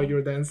crying while Okay.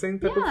 you're dancing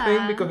type of Yeah,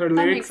 thing because her that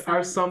lyrics makes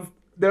are sense.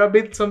 they're a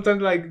bit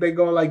sometimes like they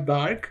go like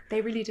dark, They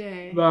really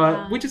do. but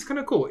yeah. which is kind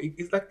of cool.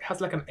 It's like has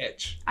like an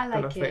edge. I kind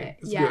like of thing. it.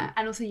 It's Yeah,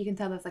 and also you can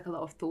tell there's like a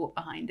lot of thought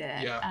behind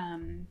it. Yeah.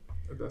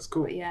 That's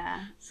cool. But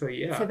yeah. So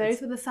yeah. So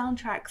those were the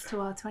soundtracks to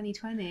our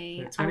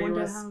 2020. I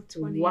wonder how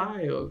 20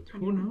 wild.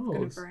 Who 21 's gonna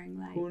knows? bring,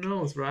 like, Who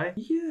knows, right?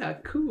 Yeah,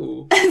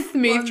 cool.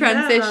 smooth Well,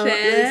 transition.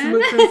 yeah,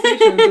 smooth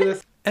transition to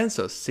the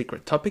Enzo's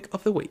secret topic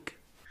of the week.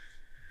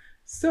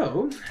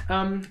 So,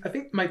 I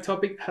think my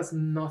topic has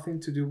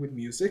nothing to do with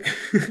music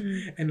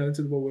and not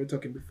to what we were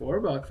talking before,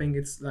 but I think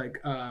it's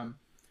like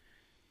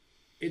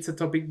it's a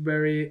topic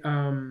very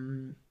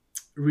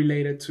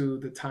related to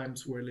the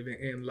times we're living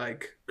in,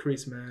 like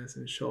Christmas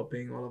and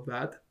shopping, all of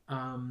that.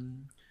 I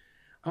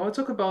want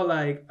to talk about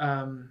like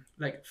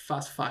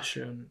fast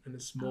fashion and the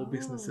small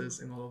businesses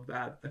and all of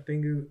that. I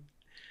think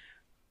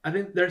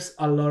there's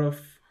a lot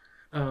of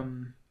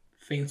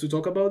things to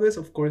talk about this.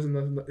 Of course,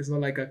 it's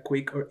not like a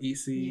quick or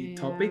easy Yeah.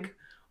 topic,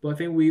 but I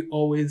think we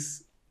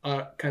always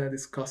are kind of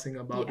discussing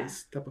about Yeah.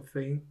 this type of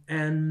thing.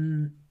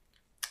 And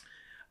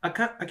I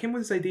came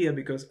with this idea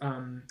because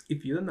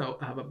if you don't know,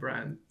 I have a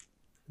brand.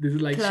 This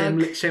is like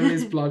Plug.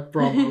 shameless plug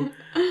promo,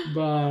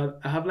 but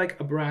I have like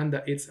a brand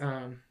that it's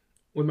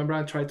with my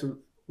brand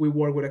we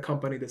work with a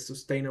company that's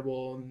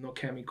sustainable, no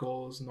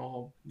chemicals,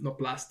 no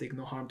plastic,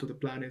 no harm to the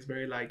planet. It's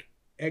very like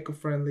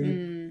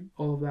eco-friendly,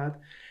 all of that.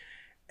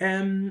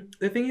 And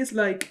the thing is,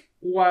 like,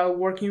 while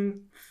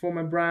working for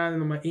my brand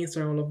and on my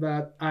Instagram, all of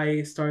that,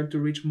 I started to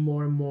reach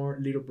more and more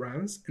little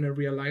brands, and I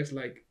realized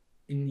like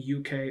in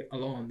UK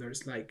alone,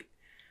 there's like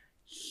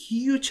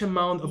huge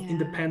amount of Yeah.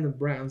 independent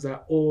brands that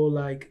are all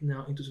like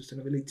now into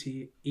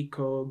sustainability,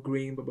 eco,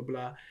 green, blah blah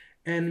blah.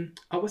 And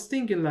I was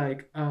thinking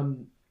like I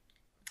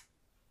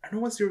don't know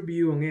what's your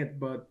view on it,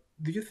 but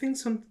do you think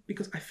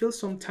because I feel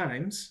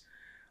sometimes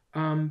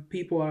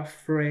people are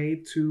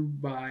afraid to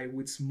buy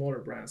with smaller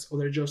brands, or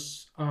they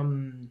just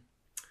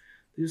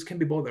can't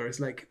be bothered. It's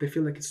like they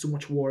feel like it's too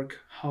much work.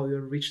 How do you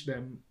reach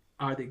them?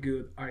 Are they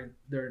good? Are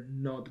they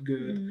not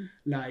good?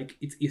 Like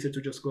it's easier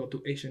to just go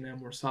to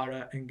H&M or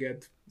Zara and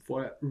get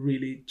for a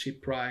really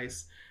cheap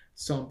price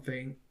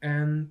something.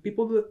 And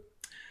people,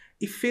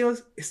 it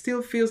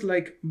still feels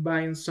like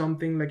buying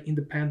something like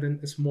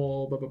independent,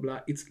 small, blah blah blah.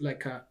 It's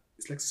like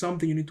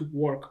something you need to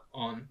work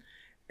on.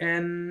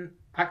 And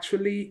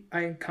actually,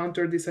 I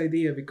encountered this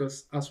idea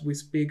because as we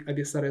speak, I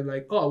decided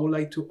like, I would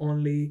like to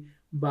only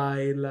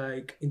buy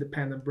like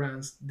independent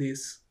brands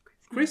this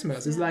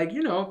Christmas. It's like,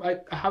 I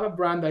have a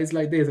brand that is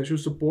like this. I should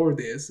support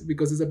this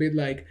because it's a bit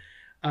like,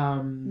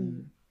 how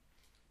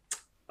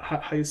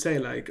you say,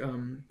 like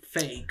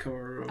fake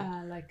or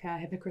like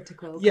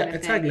hypocritical. yeah, kind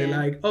of exactly. thing,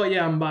 yeah. Like,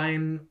 I'm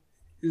buying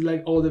it's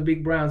like all the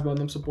big brands, but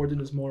I'm supporting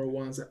the smaller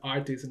ones, the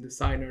artists and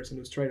designers and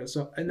illustrators.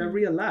 So, and I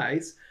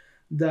realized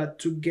that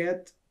to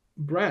get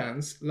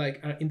brands like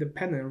are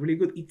independent and really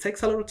good, it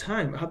takes a lot of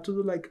time. I have to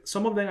do like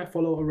some of them I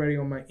follow already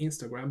on my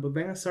Instagram, but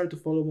then I started to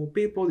follow more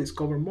people,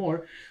 discover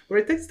more, but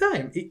it takes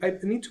time. I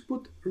need to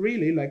put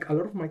really like a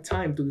lot of my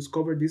time to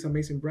discover these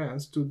amazing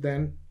brands to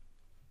then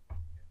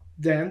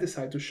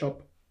decide to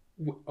shop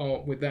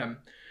with them.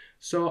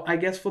 So I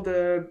guess for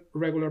the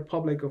regular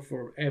public or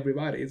for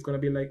everybody, it's gonna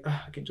be like,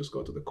 I can just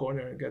go to the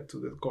corner and get to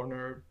the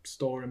corner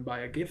store and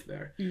buy a gift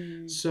there.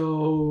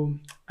 So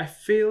I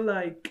feel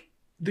like,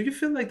 do you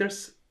feel like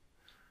there's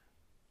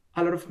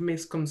a lot of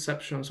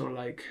misconceptions or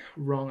like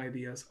wrong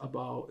ideas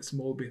about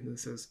small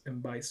businesses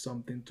and buy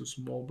something to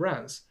small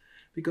brands?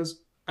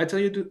 Because I tell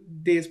you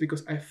this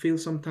because I feel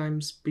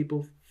sometimes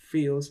people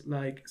feels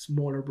like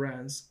smaller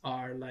brands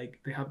are like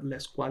they have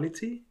less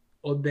quality,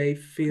 or they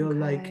feel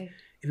like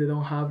if they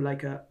don't have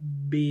like a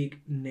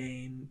big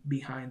name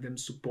behind them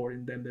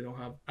supporting them, they don't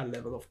have a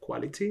level of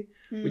quality,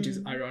 which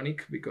is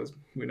ironic because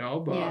we know,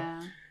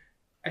 but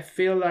I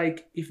feel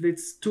like if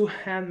it's too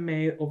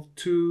handmade or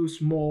too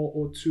small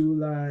or too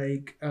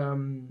like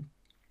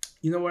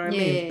you know what I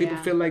mean, people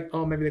feel like,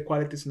 oh, maybe the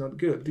quality is not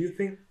good. Do you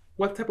think,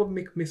 what type of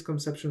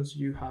misconceptions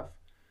you have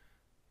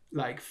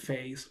like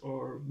face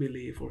or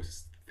believe or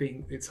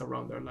think it's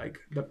around there, like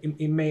that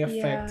it may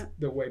affect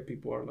the way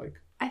people are like?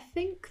 I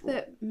think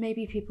that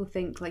maybe people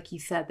think, like you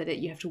said, that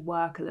you have to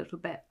work a little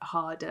bit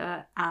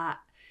harder at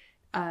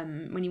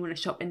when you want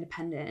to shop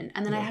independent.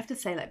 And then I have to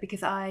say, like,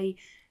 because I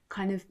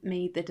kind of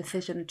made the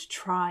decision to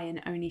try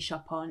and only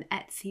shop on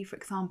Etsy, for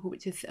example,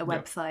 which is a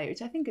website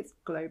which I think is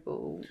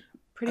global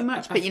pretty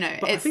much, but you know,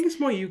 I think it's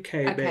more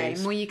UK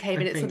based. More UK,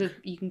 but it's sort of,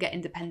 you can get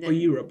independent or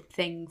Europe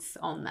things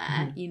on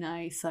there, you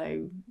know,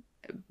 so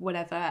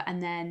whatever.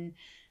 And then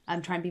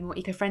try and be more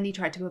eco-friendly,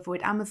 try to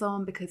avoid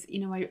Amazon because, you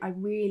know, I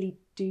really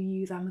do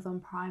use Amazon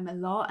Prime a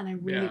lot and I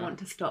really want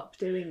to stop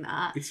doing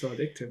that. It's so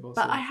addictive also.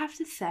 But I have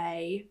to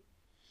say,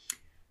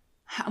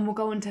 and we'll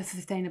go on to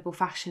sustainable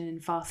fashion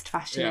and fast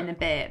fashion in a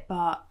bit,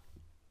 but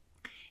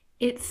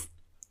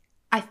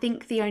I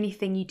think the only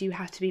thing you do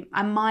have to be,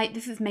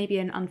 this is maybe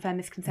an unfair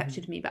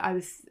misconception to me, but I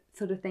was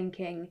sort of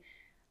thinking,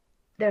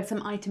 there are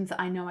some items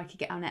that I know I could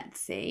get on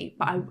Etsy,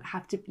 but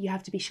you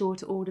have to be sure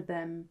to order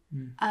them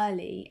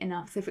early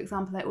enough. So for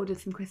example, I ordered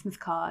some Christmas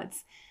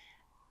cards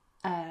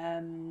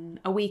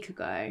a week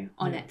ago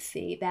on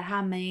Etsy. They're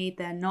handmade,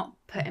 they're not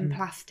put in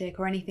plastic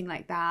or anything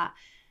like that,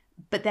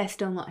 but they're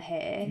still not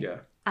here. Yeah.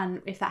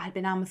 And if that had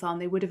been Amazon,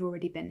 they would have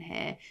already been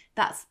here.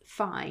 That's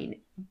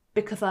fine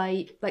because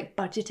I like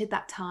budgeted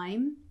that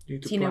time. Do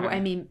you know what I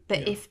mean?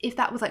 But if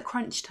that was like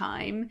crunch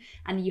time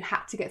and you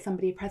had to get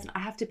somebody a present, I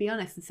have to be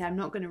honest and say I'm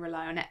not going to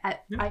rely on it.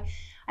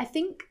 I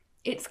think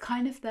it's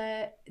kind of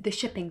the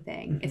shipping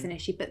thing is an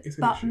issue,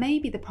 but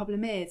maybe the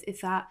problem is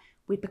that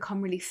we've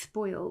become really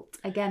spoiled.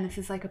 Again, this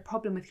is like a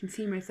problem with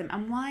consumerism.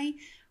 And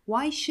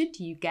why should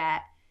you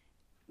get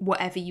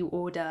whatever you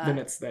order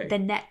the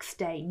next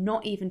day,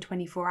 not even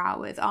 24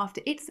 hours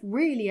after? It's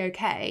really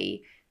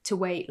okay to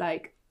wait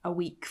like a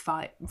week,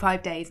 5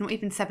 days, not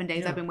even 7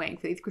 days. I've been waiting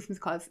for these Christmas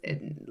cards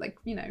like,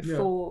 you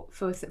know,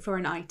 for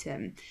an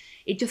item.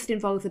 It just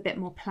involves a bit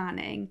more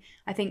planning.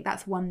 I think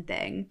that's one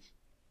thing.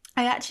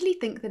 I actually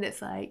think that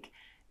it's like,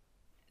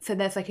 so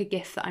there's like a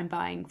gift that I'm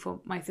buying for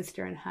my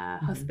sister and her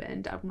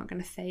husband. I'm not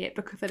going to say it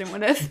because I don't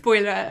want to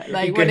spoil it,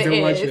 like what it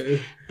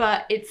is.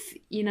 But it's,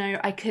 you know,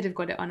 I could have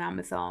got it on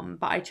Amazon,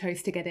 but I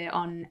chose to get it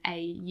on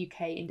a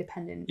UK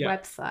independent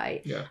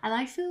website. Yeah. And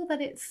I feel that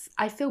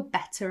I feel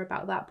better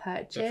about that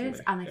purchase.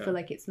 Definitely. And I feel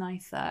like it's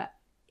nicer.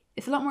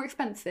 It's a lot more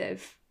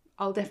expensive.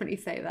 I'll definitely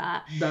say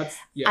that.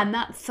 And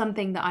that's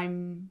something that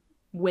I'm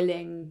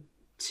willing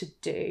to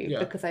do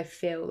because I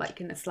feel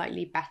like in a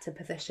slightly better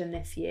position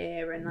this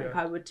year, and like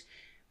I would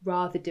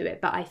rather do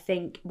it. But I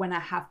think when I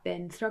have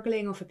been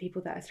struggling, or for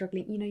people that are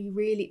struggling, you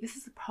know, this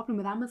is the problem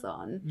with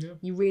Amazon.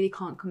 You really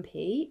can't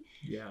compete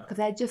because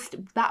they're just,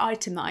 that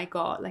item that I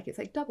got, like it's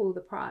like double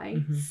the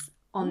price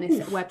on this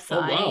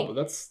website. Oh wow,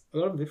 that's a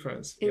lot of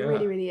difference. It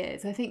really, really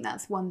is. I think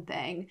that's one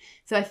thing.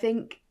 So I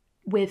think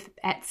with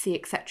Etsy,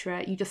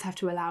 etc., you just have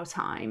to allow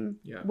time.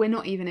 We're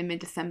not even in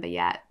mid-December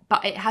yet,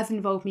 but it has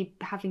involved me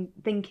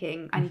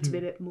thinking I need to be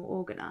a bit more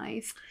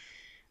organised.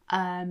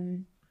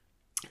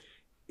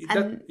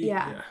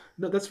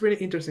 That's really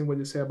interesting what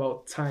you say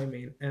about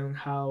timing and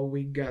how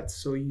we got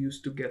so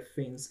used to get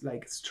things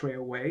like straight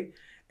away,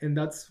 and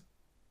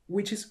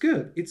which is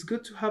good. It's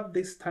good to have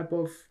this type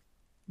of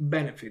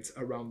benefits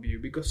around you,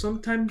 because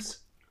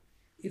sometimes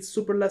it's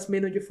super last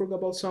minute, you forgot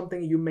about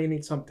something, you may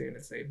need something,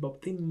 let's say. But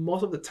I think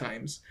most of the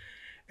times,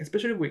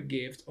 especially with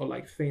gifts or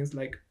like things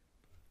like,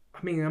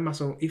 I mean,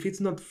 Amazon, if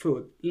it's not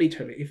food,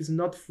 literally, if it's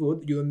not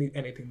food, you don't need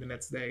anything the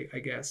next day, I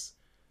guess.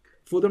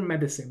 Food or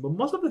medicine, but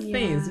most of the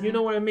things, you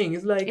know what I mean?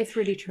 It's like, it's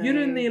really true. You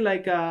don't need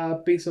like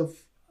a piece of,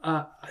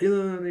 you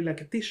don't need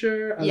like a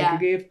t-shirt, like a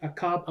gift, a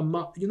cup, a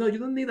mug. You know, you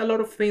don't need a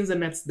lot of things the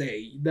next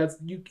day. That's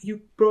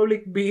you probably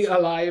be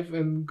alive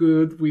and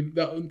good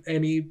without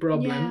any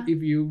problem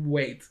if you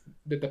wait,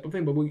 the type of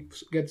thing. But we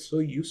get so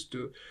used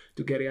to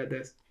getting at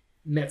this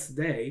next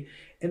day,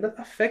 and that's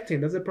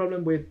affecting. That's the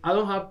problem with. I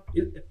don't have.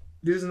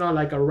 This is not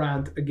like a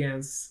rant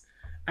against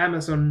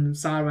Amazon,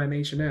 Zara, and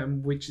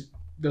H&M, which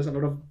there's a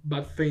lot of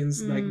bad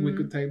things like we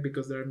could take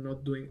because they're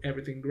not doing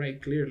everything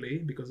great, clearly,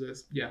 because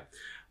there's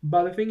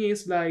but the thing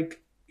is,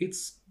 like,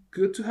 it's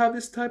good to have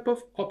this type of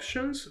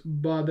options,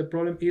 but the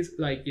problem is,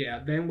 like,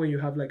 then when you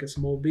have like a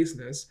small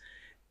business,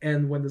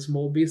 and when the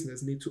small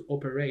business need to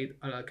operate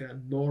at like a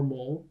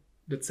normal,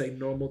 let's say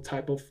normal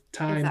type of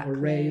time or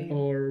rate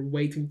or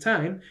waiting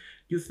time,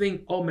 you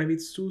think, oh, maybe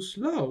it's too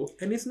slow.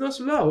 And it's not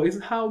slow. It's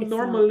how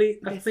normally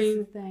a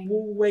thing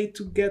will wait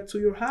to get to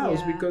your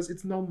house, because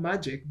it's no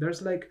magic.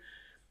 There's like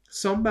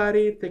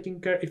somebody taking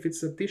care, if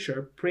it's a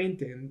t-shirt,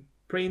 printing,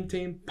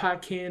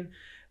 packing,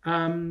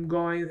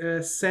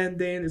 going,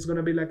 sending. It's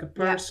gonna be like a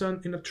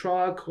person in a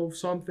truck or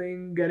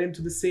something, getting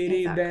to the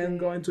city, then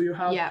going to your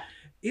house.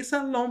 It's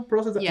a long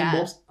process that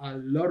involves a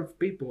lot of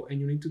people, and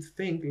you need to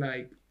think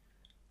like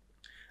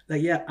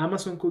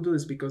Amazon could do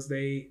this because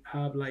they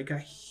have like a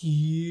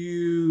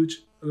huge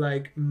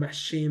like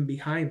machine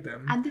behind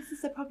them. And this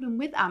is the problem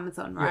with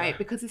Amazon, right?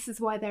 Because this is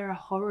why they're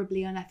a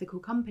horribly unethical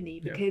company,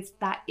 because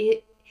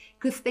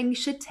because things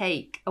should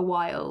take a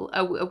while,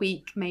 a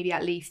week maybe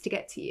at least, to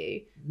get to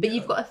you. But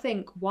you've got to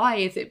think, why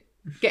is it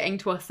getting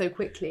to us so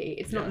quickly?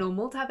 It's not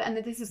normal to have it, and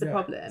this is the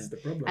problem. It's the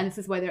problem. And this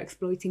is why they're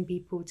exploiting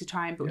people to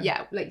try and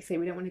like you say,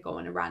 we don't want to go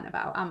on a rant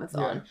about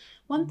Amazon.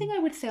 One thing I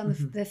would say on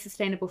the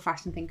sustainable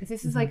fashion thing, because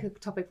this is like a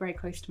topic very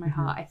close to my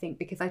heart, I think,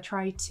 because I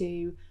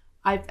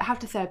have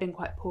to say I've been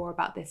quite poor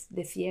about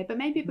this year, but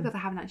maybe because I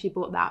haven't actually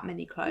bought that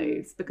many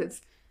clothes,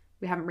 because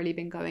we haven't really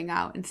been going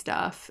out and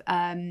stuff.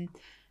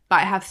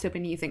 But I have still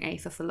been using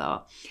ASOS a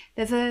lot.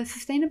 There's a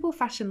sustainable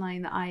fashion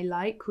line that I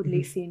like called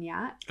Lucy and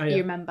Yak. You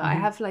remember? I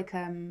have like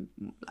an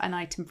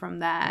item from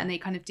there, and they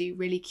kind of do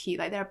really cute,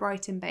 like they're a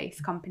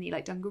Brighton-based company,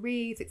 like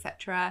dungarees,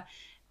 etc.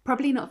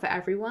 Probably not for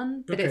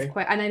everyone, but it's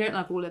quite, and I don't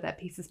love all of their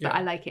pieces, but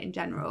I like it in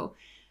general.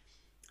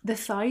 The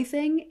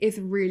sizing is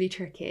really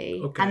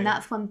tricky, and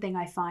that's one thing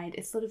I find.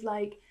 It's sort of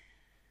like,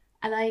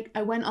 and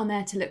I went on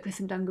there to look for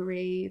some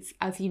dungarees,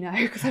 as you know,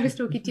 because I was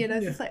talking to you, and I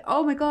was just like,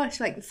 oh my gosh,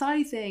 like the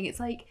sizing,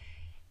 it's like.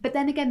 But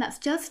then again,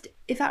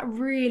 is that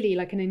really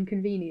like an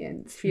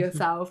inconvenience for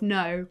yourself?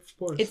 No,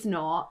 it's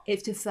not.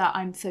 It's just that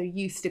I'm so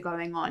used to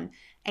going on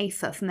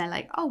ASOS, and they're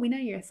like, oh, we know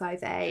you're a size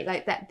A.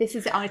 Like that, this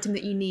is the item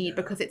that you need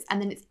because it's, and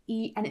then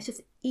it's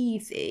just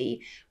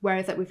easy.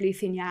 Whereas like with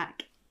Lucy and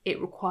Yak, it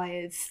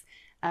requires,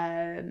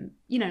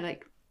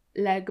 like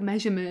leg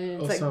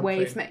measurements, or like something.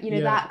 Waist,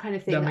 that kind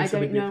of thing. I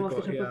don't know off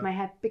the top of my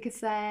head, because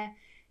they're,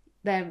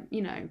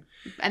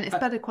 and it's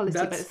better quality,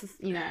 but it's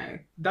just,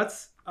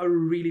 That's a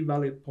really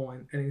valid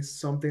point, and it's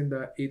something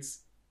that it's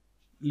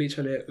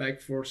literally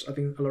like, for I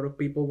think a lot of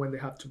people, when they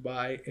have to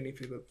buy, and if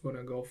you're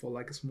gonna go for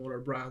like a smaller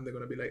brand, they're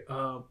gonna be like,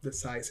 oh, the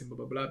size and blah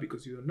blah blah,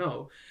 because you don't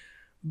know.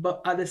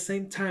 But at the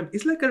same time,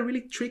 it's like a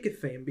really tricky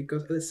thing,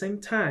 because at the same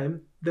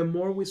time, the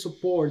more we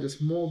support the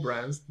small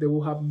brands, they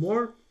will have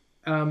more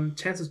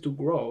chances to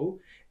grow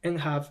and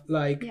have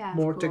like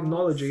more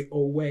technology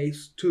or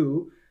ways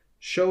to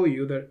show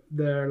you that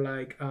they're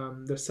like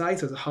their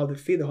sizes, how they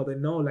fit, how they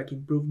know, like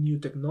improve new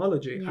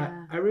technology.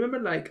 I remember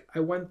like I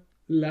went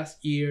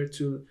last year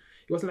to,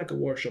 it wasn't like a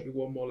workshop, it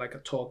was more like a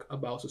talk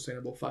about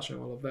sustainable fashion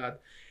and all of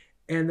that,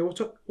 and they were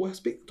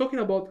talking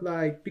about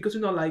like, because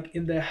like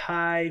in the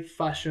high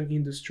fashion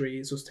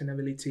industry,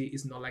 sustainability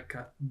is not like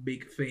a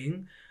big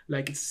thing.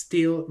 Like it's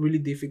still really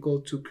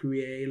difficult to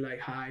create like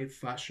high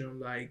fashion,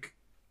 like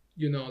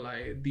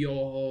like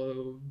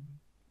Dior,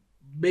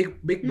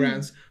 big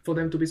brands, for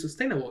them to be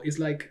sustainable. It's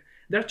like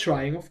they're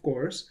trying, of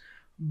course,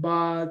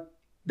 but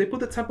they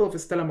put the example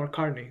of Stella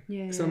McCartney.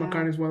 Stella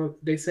McCartney is one of,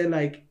 they say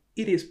like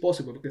it is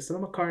possible, because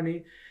Stella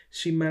McCartney,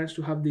 she managed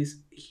to have this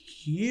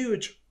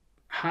huge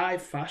high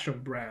fashion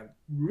brand,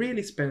 really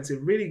expensive,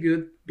 really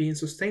good, being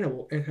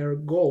sustainable, and her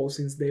goal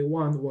since day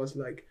one was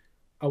like,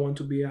 I want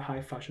to be a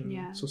high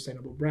fashion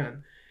sustainable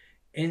brand,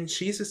 and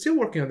she's still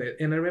working on it.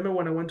 And I remember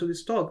when I went to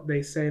this talk,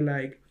 they say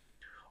like,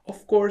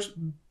 of course,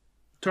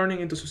 turning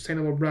into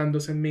sustainable brand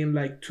doesn't mean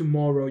like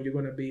tomorrow you're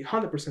going to be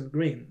 100%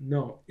 green.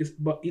 No,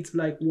 it's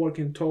like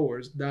working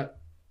towards that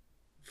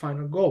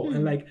final goal.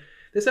 And like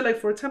they said, like,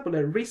 for example,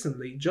 like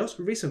just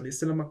recently,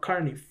 Stella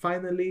McCartney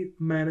finally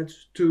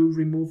managed to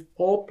remove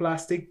all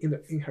plastic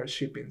in her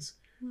shippings.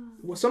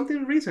 It was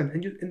something recent,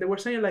 and they were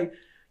saying like,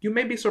 you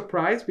may be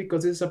surprised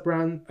because it's a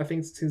brand, I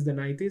think since the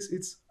 90s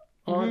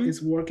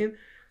it's working,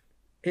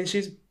 and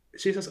she's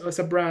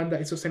a brand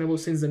that is sustainable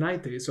since the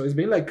 90s, so it's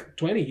been like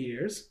 20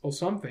 years or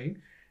something,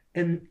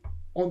 and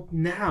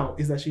now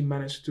is that she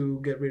managed to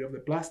get rid of the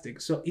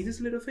plastic. So it is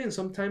little things.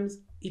 Sometimes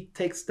it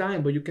takes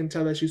time, but you can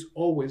tell that she's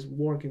always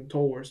working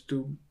towards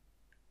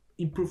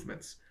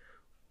improvements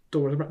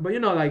towards. But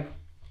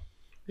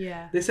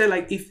they say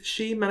like, if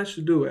she managed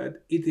to do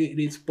it, it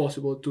is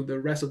possible to the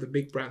rest of the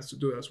big brands to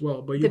do it as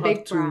well. But you the have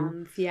big to,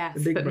 brands, yes,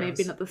 the big but brands.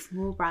 Maybe not the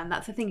small brand.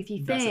 That's the thing. If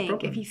you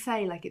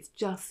say like it's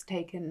just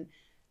taken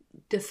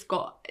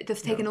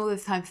all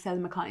this time for Stella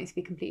McCartney to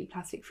be completely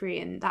plastic free,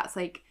 and that's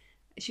like,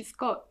 she's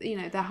got,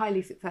 they're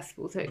highly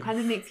successful, so it kind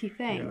of makes you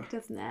think,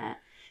 doesn't it?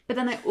 But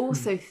then I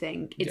also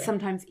think it's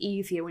sometimes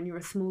easier when you're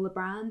a smaller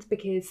brand,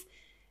 because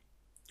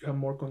you have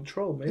more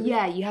control, maybe.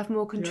 Yeah, you have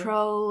more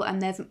control,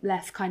 and there's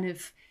less kind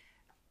of,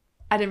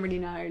 I don't really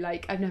know,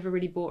 like I've never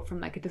really bought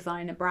from like a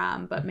designer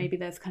brand, but maybe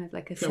there's kind of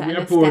like a certain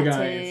we're poor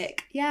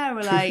aesthetic. Yeah,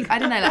 or like I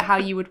don't know, like how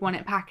you would want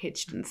it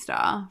packaged and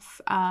stuff.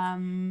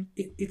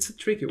 It's a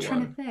tricky one.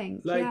 Trying to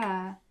think. Like,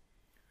 yeah.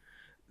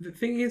 the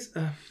thing is,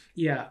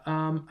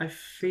 I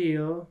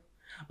feel,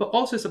 but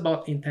also it's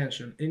about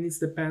intention, and it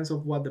depends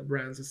of what the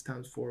brands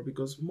stands for,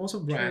 because most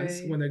of brands,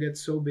 True. when they get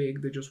so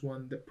big, they just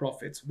want the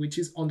profits, which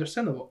is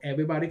understandable.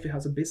 Everybody, if it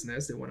has a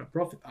business, they want a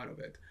profit out of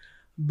it.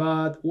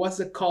 But what's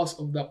the cost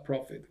of that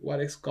profit?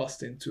 What is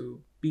costing to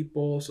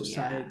people,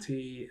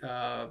 society,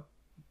 the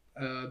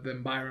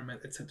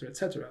environment, etc.,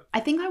 etc.? I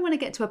think I want to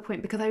get to a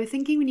point, because I was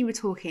thinking when you were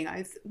talking,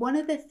 one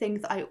of the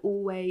things I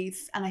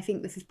always, and I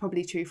think this is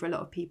probably true for a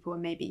lot of people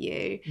and maybe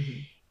you,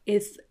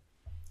 is,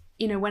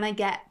 you know, when I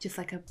get just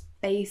like a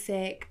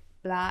basic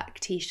black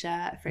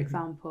t-shirt, for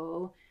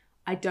example,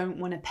 I don't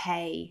want to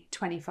pay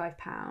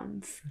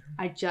 £25.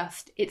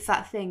 It's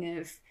that thing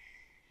of,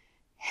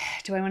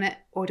 do I want it,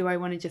 or do I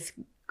want to just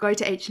go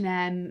to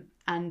H&M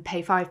and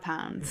pay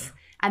 £5?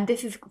 And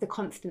this is the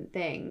constant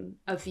thing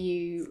of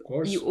you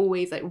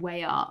always like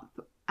weigh up.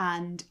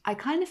 And I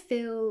kind of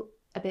feel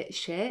a bit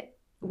shit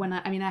when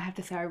I have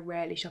to say I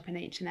rarely shop in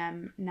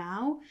H&M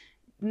now.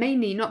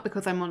 Mainly not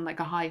because I'm on like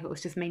a high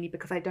horse, just mainly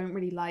because I don't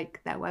really like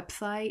their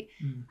website,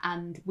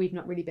 and we've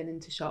not really been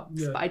into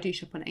shops. But I do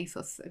shop on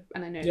ASOS,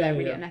 and I know they're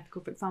really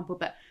unethical, for example.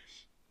 But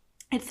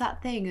it's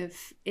that thing of,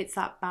 it's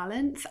that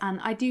balance, and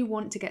I do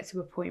want to get to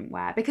a point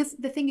where, because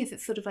the thing is,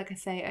 it's sort of like I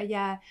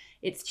say,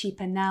 it's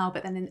cheaper now,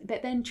 but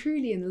then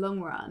truly in the long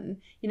run,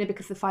 you know,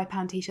 because the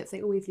 £5 t-shirts,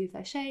 they always lose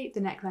their shape,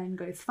 the neckline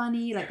goes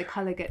funny, like the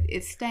colour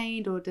is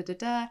stained or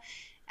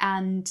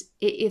and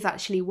it is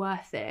actually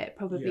worth it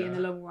probably in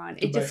the long run.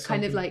 It just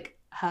kind of like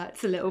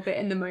hurts a little bit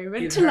in the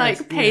moment to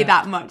like pay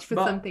that much for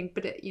something,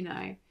 but it, you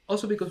know,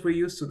 also because we're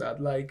used to that,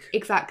 like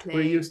exactly,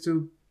 we're used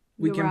to,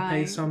 we You're can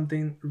pay right.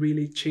 something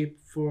really cheap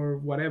for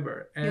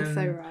whatever. And You're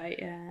so right,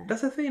 yeah.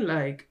 that's the thing,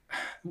 like,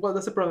 well,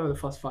 that's the problem with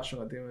fast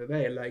fashion at the end of the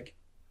day. Like,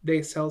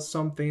 they sell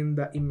something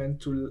that it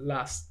meant to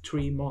last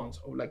 3 months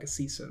or like a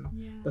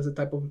season. That's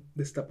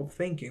this type of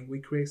thinking. We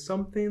create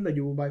something that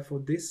you will buy for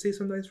this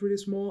season that is really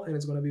small, and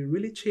it's going to be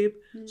really cheap,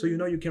 so you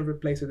know you can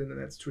replace it in the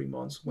next 3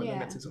 months when the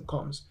next season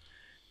comes.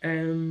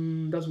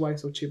 And that's why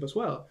it's so cheap as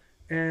well.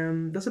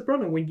 And that's a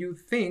problem when you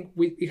think,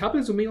 it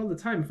happens to me all the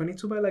time. If I need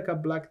to buy like a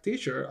black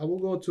t-shirt, I will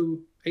go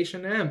to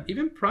H&M,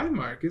 even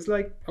Primark. It's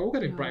like, I will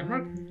get in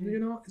Primark, you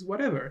know, it's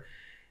whatever.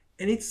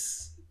 And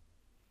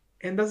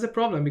that's the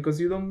problem, because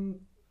you don't,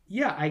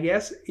 I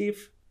guess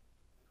if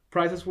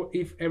prices were,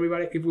 if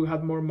we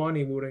had more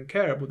money, we wouldn't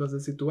care, but that's the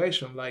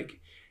situation.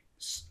 Like,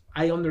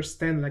 I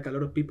understand, like, a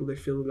lot of people, they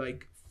feel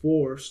like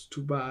forced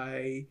to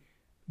buy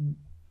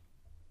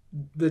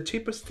the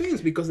cheapest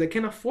things because they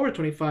can afford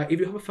 25. If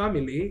you have a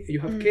family, you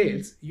have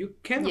kids, you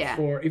can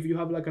afford, if you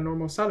have like a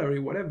normal salary,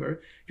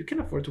 whatever, you can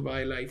afford to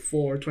buy like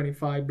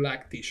 4.25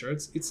 black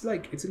t-shirts. It's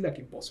like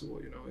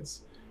impossible, you know,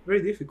 it's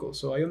very difficult.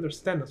 So I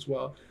understand as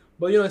well,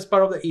 but you know, it's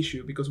part of the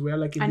issue, because we are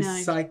like in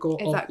this cycle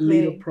of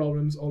little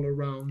problems all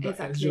around.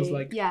 It's just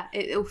like,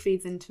 it all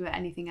feeds into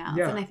anything else.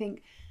 And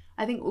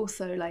I think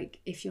also, like,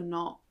 if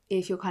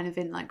you're kind of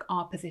in like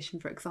our position,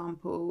 for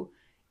example,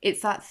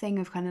 it's that thing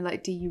of kind of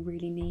like, do you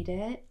really need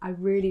it? I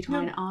really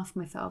try and ask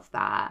myself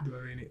that. Do I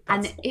really need it?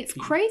 And it's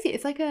crazy.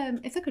 It's like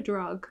a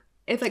drug.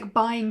 It's like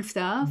buying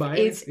stuff.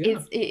 It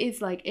is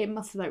like, it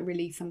must have like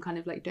released some kind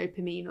of like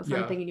dopamine or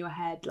something in your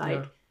head.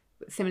 Like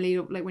similarly,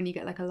 like when you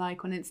get like a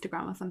like on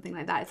Instagram or something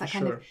like that, it's that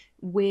kind of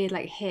weird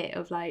like hit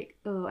of like,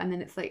 oh, and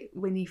then it's like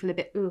when you feel a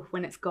bit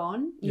when it's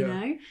gone, you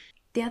know?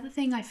 The other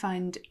thing I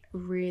find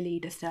really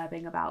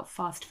disturbing about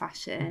fast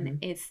fashion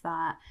is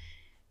that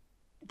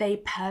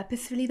they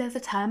purposefully, there's a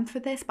term for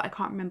this, but I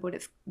can't remember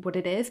what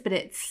it is, but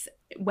it's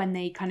when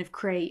they kind of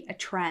create a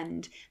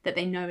trend that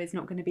they know is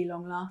not going to be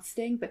long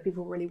lasting, but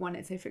people really want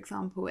it. So for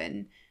example,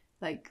 in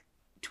like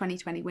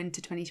 2020,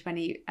 winter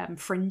 2020,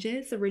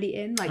 fringes are really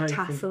in, like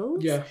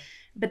tassels.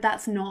 But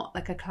that's not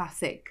like a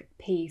classic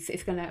piece.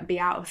 It's going to be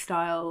out of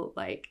style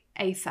like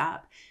ASAP.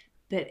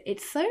 But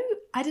it's so,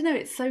 I don't know,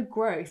 it's so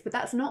gross, but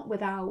that's not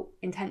without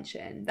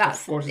intention.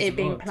 That's it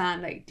being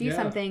planned. Like, do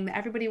something that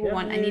everybody will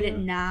want. I need it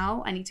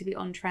now. I need to be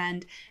on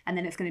trend, and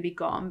then it's going to be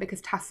gone,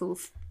 because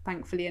tassels,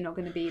 thankfully, are not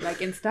going to be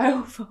like in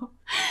style for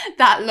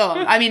that long.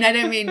 I mean, I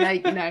don't mean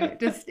like, you know,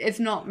 just, it's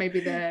not maybe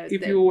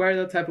If you wear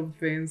that type of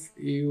things,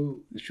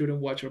 you shouldn't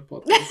watch our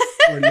podcast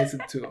or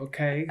listen to,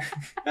 okay?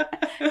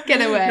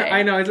 Get away. No,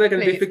 I know, it's like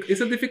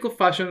it's a difficult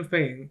fashion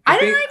thing. I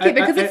don't like it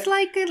because it's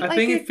like I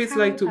think it fits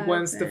like to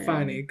Gwen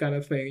Stefani kind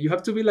of thing. You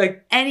have to be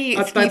like any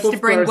excuse to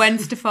bring Gwen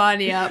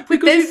Stefani up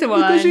with this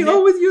one, because she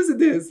always uses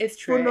this. It's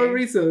true. For no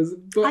reasons.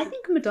 But I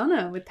think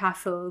Madonna with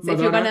tassels, if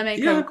you're gonna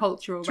make a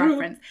cultural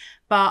reference.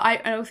 But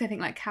I also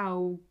think like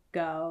cow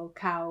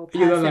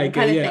person you don't like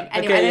kind it, of thing.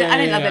 Anyway, I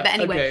don't love it, but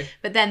anyway.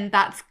 But then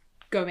that's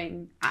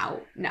going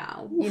out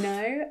now, you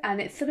know,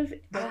 and it's sort of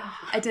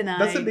I don't know.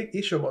 That's a big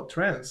issue about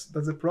trends.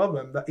 That's the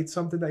problem. That it's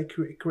something that I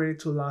created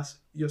to last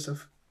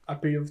yourself a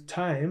period of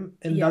time,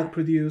 and Yeah. that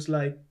produce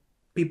like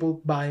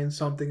people buying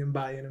something and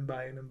buying and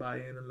buying and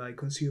buying and like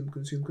consume.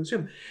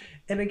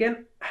 And again,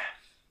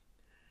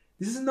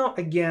 this is not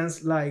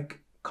against like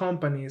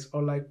companies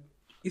or like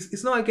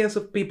it's not against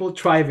of people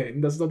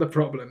thriving. That's not the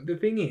problem. The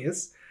thing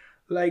is,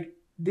 like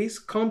these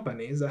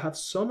companies that have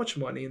so much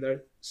money,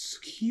 they're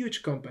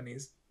huge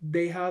companies.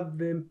 They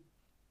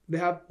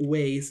have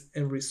ways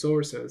and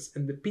resources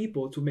and the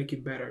people to make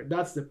it better.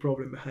 That's the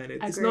problem behind it.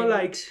 It's not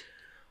like,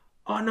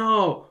 oh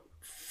no,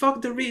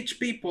 fuck the rich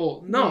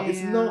people. No,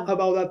 it's not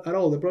about that at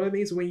all. The problem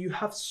is when you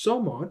have so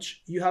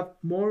much, you have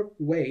more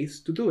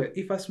ways to do it.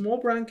 If a small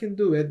brand can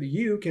do it,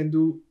 you can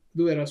do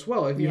it as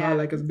well. If you have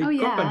like a big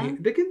company,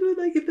 they can do it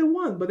like if they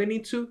want, but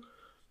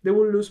they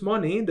will lose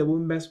money, they will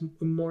invest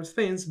in more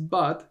things.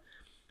 But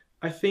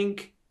I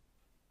think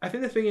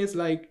the thing is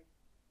like,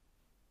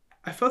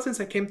 I felt since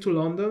I came to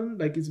London,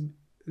 like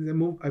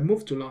I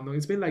moved to London.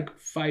 It's been like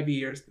 5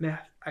 years, and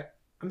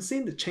I'm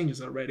seeing the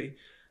changes already.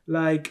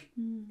 Like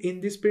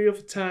in this period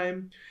of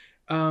time,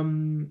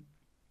 I'm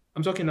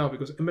talking now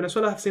because in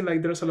Venezuela I've seen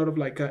like there's a lot of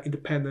like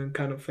independent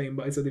kind of thing,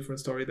 but it's a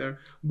different story there.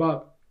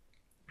 But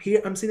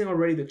here I'm seeing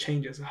already the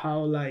changes, how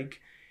like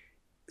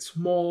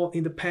small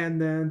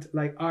independent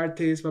like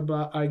artists blah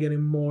blah are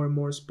getting more and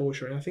more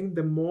exposure. And I think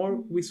the more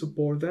we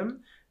support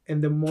them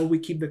and the more we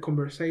keep the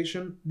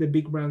conversation, the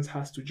big brands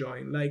has to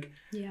join. Like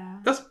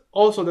that's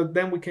also that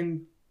then we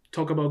can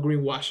talk about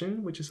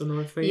greenwashing, which is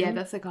another thing. Yeah,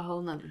 that's like a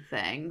whole nother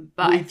thing.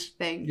 But I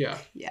think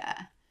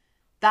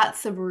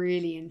that's a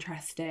really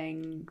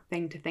interesting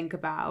thing to think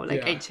about,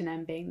 like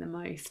H&M being the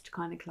most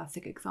kind of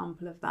classic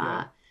example of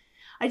that.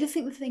 I just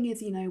think the thing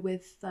is, you know,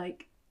 with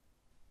like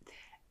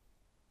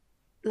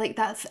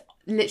that's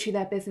literally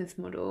their business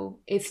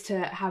model is to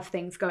have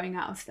things going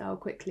out of style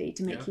quickly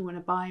to make you want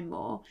to buy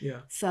more.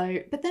 So,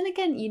 but then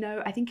again, you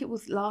know, I think it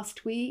was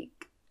last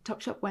week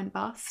Topshop went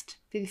bust.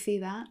 Did you see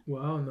that?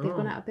 Wow, no. They've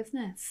gone out of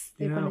business.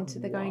 They're going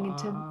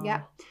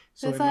into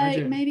So it's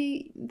imagine. like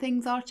maybe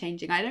things are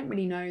changing. I don't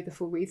really know the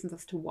full reasons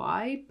as to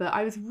why, but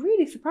I was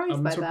really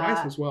surprised by that. I'm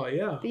surprised as well,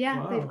 yeah. But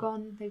yeah, they've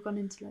gone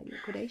into like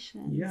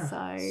liquidation. Yeah.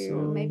 So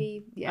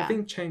maybe I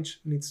think change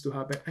needs to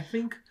happen. I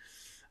think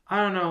I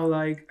don't know,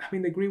 like I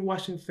mean the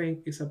greenwashing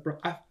thing is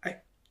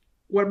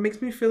what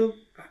makes me feel,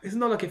 it's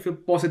not like I feel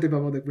positive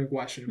about the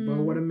greenwashing, but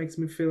what it makes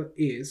me feel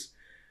is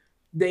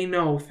they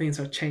know things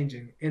are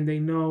changing, and they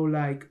know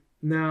like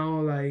now,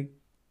 like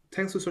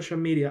thanks to social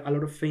media, a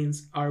lot of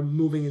things are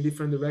moving in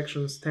different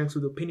directions thanks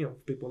to the opinion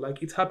of people.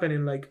 Like it's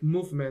happening, like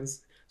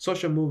movements,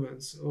 social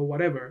movements or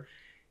whatever,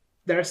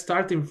 they're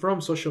starting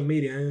from social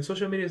media, and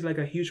social media is like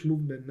a huge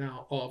movement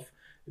now of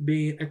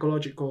being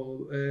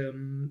ecological,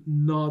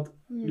 not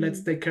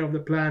let's take care of the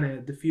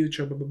planet, the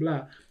future, blah blah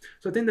blah.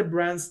 So I think the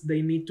brands,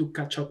 they need to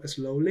catch up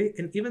slowly,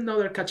 and even though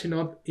they're catching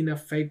up in a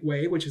fake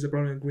way, which is a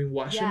problem in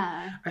greenwashing,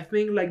 I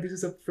think like this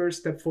is a first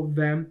step for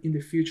them in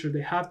the future.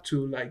 They have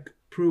to like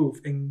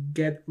prove and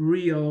get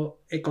real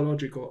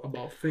ecological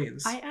about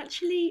things. I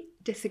actually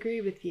disagree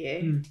with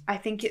you. I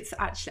think it's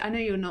actually, I know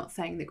you're not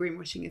saying that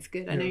greenwashing is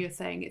good. I know you're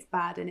saying it's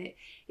bad, and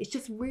it's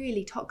just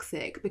really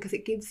toxic because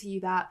it gives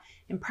you that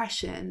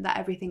impression that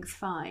everything's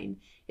fine.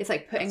 It's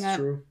like putting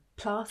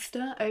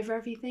plaster over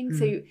everything.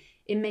 So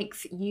it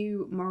makes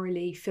you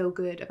morally feel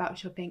good about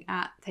shopping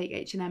at, take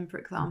H&M for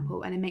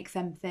example, and it makes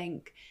them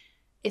think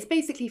it's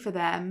basically for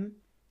them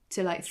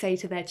to like say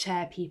to their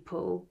chair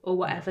people or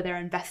whatever, their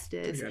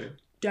investors,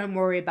 don't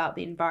worry about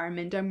the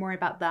environment, don't worry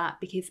about that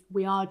because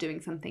we are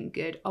doing something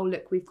good. Oh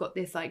look, we've got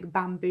this like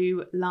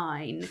bamboo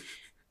line,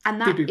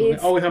 and that typical.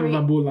 is They always have a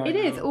bamboo line. It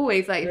is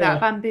always like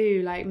that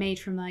bamboo, like made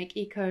from like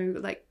eco,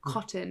 like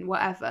cotton,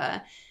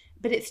 whatever.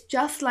 But it's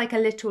just like a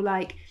little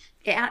like,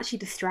 it actually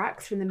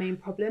distracts from the main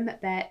problem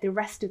that the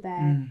rest of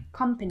their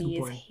company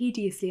is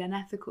hideously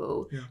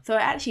unethical. So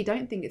I actually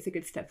don't think it's a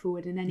good step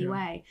forward in any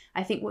way.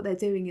 I think what they're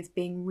doing is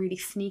being really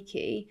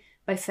sneaky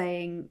by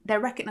saying they're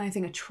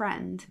recognizing a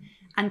trend,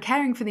 and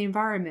caring for the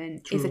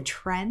environment is a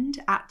trend.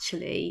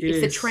 Actually,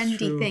 it's a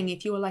trendy thing.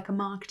 If you're like a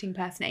marketing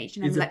person at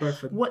H&M, like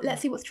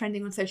let's see what's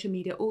trending on social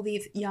media. All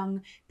these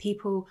young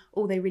people,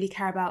 all they really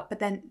care about, but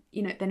then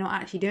you know they're not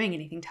actually doing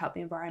anything to help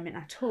the environment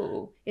at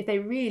all. If they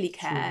really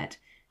cared,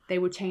 they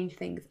would change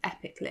things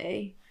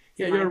epically.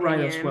 Yeah, you're right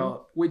as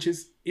well. Which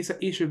is an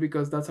issue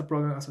because that's a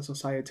problem as a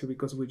society,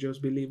 because we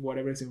just believe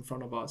whatever is in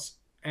front of us.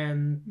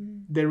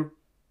 And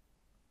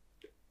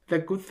the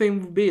good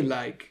thing would be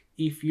like,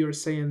 if you're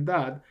saying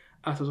that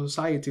as a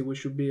society, we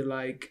should be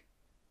like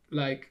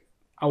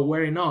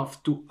aware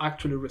enough to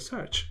actually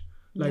research.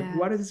 Like,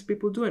 what are these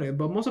people doing it?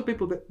 But most of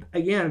people,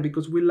 again,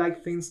 because we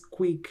like things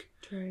quick,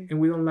 and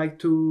we don't like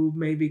to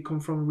maybe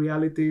confront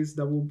realities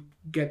that will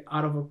get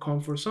out of our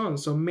comfort zone.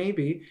 So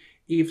maybe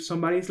if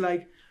somebody's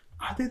like,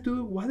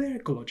 why they're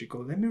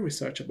ecological? Let me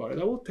research about it.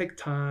 That will take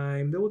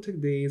time. That will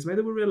take days.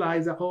 Maybe we'll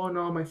realize that, oh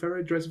no, my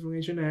favorite dress is from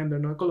H&M. They're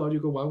not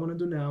ecological. What I want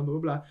to do now, blah,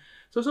 blah, blah.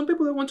 So some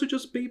people, they want to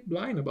just be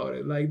blind about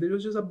it. Like, they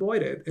just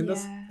avoid it. And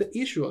that's the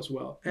issue as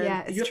well. And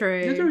it's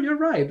true. You're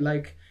right.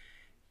 Like,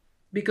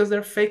 because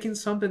they're faking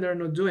something they're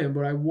not doing.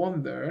 But I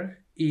wonder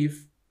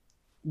if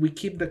we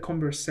keep the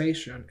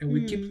conversation and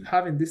we keep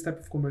having this type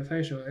of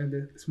conversation, and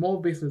the small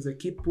business, they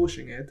keep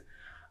pushing it,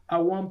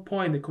 at one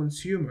point the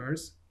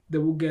consumers, they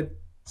will get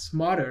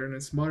smarter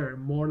and smarter,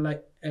 more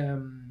like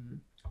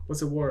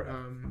what's the word,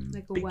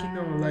 Like picky, aware,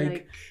 no, like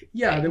like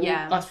yeah, they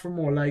yeah. will ask for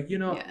more, like, you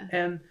know. Yeah.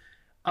 And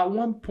at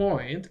one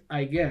point,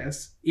 I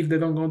guess, if they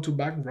don't go to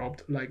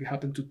bankrupt like it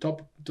happened to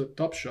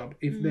Topshop,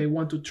 if they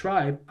want to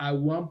thrive, at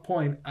one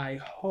point, I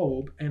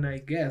hope and I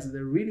guess they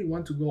really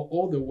want to go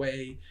all the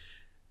way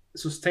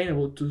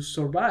sustainable to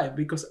survive,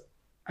 because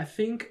I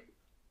think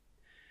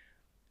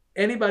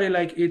anybody,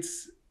 like,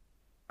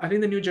 I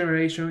think the new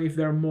generation, if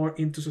they're more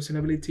into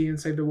sustainability and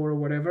save the world or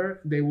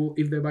whatever, they will,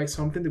 if they buy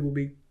something, they will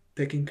be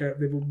taking care,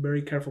 they will be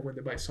very careful when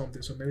they buy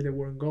something. So maybe they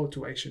won't go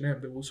to H&M,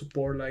 they will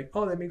support, like,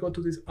 oh, let me go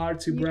to this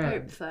artsy You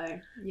brand. hope so.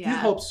 You Yeah.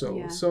 hope so.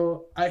 Yeah.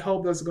 So I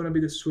hope that's going to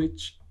be the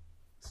switch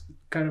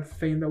kind of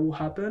thing that will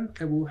happen,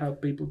 and will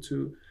help people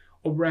to,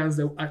 or brands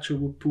that actually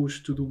will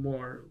push to do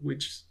more,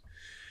 which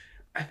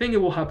I think it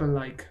will happen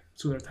like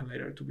sooner than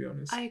later, to be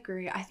honest. I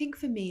agree. I think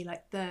for me,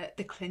 like the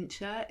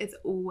clincher is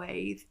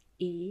always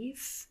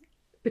ease,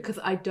 because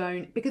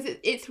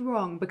it's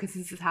wrong, because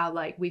this is how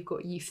like we've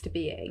got used to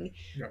being.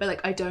 Yeah. But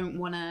like I don't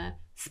want to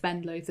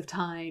spend loads of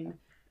time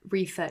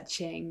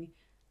researching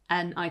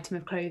an item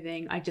of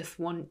clothing. I just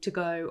want to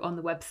go on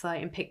the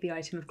website and pick the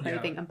item of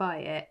clothing and buy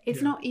it.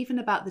 It's not even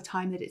about the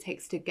time that it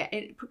takes to get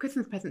it.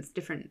 Christmas presents,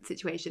 different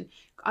situation.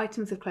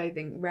 Items of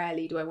clothing,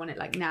 rarely do I want it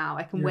like now.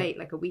 I can wait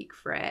like a week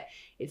for it.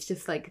 It's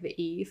just like the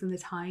ease and the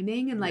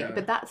timing, and like,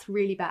 but that's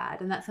really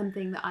bad, and that's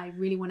something that I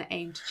really want to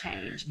aim to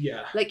change.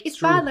 Yeah, like it's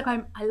true. bad. Like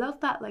I love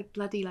that like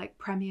bloody like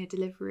Premier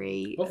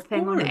delivery Of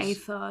thing course. on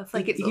ASOS.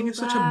 Like it it's gives you all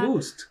such that. a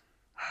boost.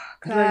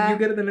 Claire. Like you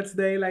get it the next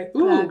day, like,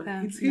 ooh,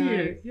 Claire, it's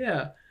here.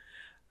 Yeah.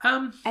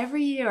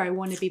 Every year I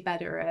want to be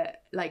better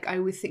at, like, I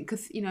always think,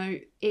 because you know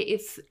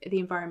it's the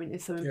environment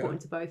is so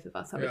important to both of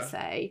us, I would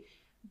say,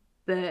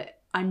 but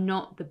I'm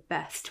not the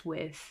best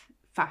with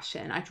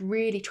fashion. I'd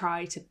really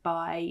try to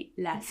buy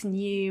less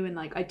new, and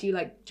like I do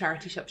like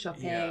charity shop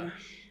shopping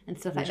and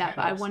stuff like that,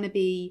 but I want to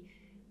be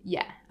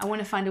I want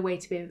to find a way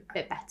to be a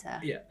bit better.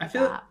 I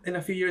feel like in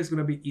a few years it's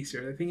gonna be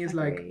easier. The thing is,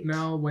 like,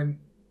 now when,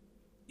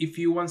 if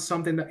you want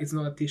something that is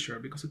not a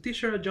t-shirt, because a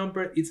t-shirt, a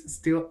jumper, it's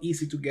still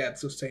easy to get,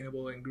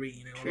 sustainable and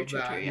green and all of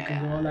that. You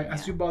can go, like,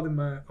 as you bought in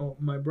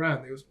my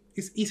brand,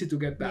 it's easy to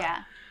get that. Yeah.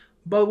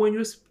 But when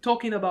you're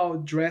talking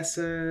about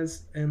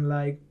dresses and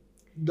like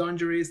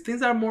lingerie, things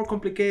that are more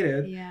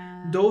complicated,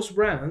 those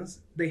brands,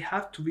 they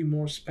have to be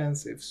more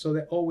expensive. So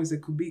they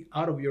could be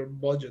out of your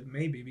budget,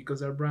 maybe,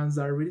 because they're brands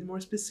that are really more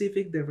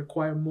specific. They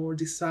require more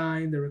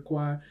design.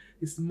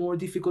 It's more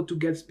difficult to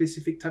get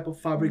specific type of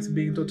fabrics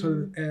being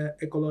totally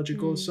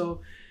ecological.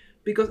 So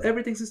because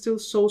everything's still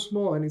so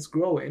small and it's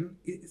growing,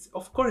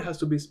 of course it has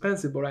to be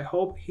expensive. But I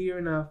hope here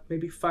in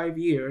maybe 5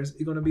 years,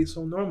 it's gonna be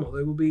so normal.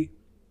 They will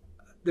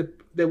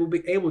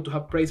be able to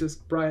have prices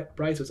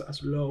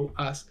as low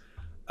as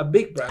a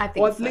big brand, I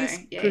think or at so.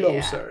 least Yeah,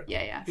 closer.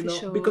 Yeah, you for know,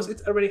 sure. because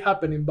it's already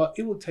happening, but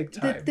it will take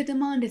time. The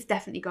demand is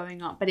definitely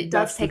going up, but it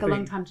That's does the take a long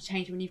thing. time to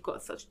change when you've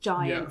got such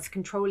giants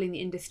controlling the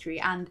industry,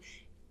 and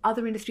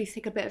other industries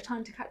take a bit of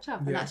time to catch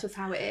up, and that's just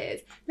how it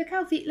is. Look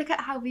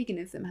at how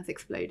veganism has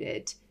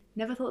exploded.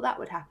 Never thought that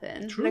would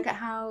happen. True. Look at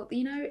how,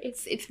 you know,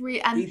 it's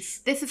real, and It's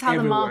this is how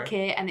everywhere. the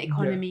market and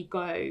economy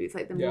goes.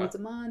 Like the more Yeah.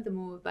 demand, the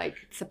more like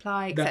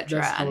supply, That's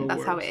etc. how And it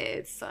that's how works. it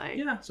is. So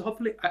Yeah, so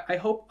hopefully, I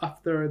hope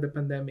after the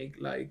pandemic,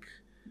 like,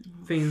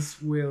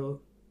 things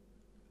will,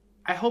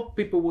 I hope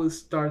people will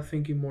start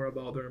thinking more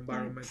about their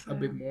environment a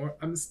bit more.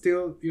 I'm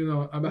still, you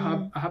know,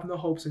 I have no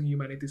hopes in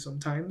humanity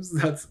sometimes.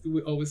 That's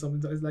always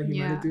something. It's like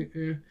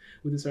humanity,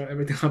 we deserve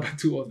everything happen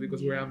to us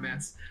because we're a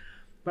mess.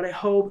 But I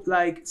hope,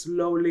 like,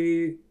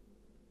 slowly,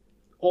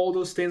 all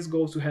those things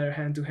go to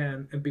hand to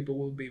hand, and people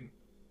will be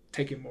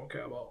taking more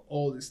care about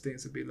all these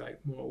things and be like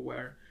more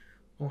aware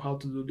on how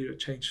to do little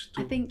change.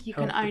 To I think you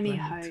help can the only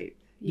planet. hope.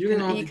 You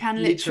You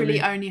can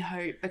literally only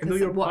hope, And do because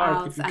your of what part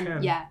else, if you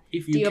and can.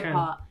 If do you your can,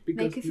 part. because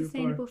Make a do your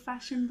sustainable part.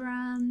 fashion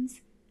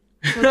brands.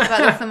 Talk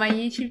about this on my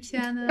YouTube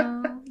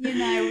channel. You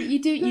know, you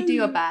do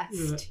your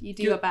best. Yeah. You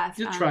do your best.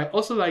 You and try.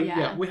 Also, like,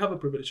 yeah. we have a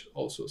privilege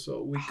also,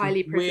 so we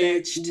Highly can,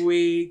 privileged.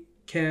 We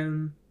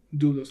can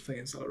do those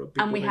things. A lot of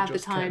people, And we they have the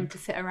just time can't. to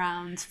sit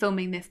around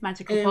filming this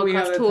magical And we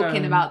have podcast the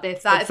talking time. about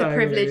this. That is a Exactly.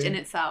 privilege in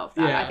itself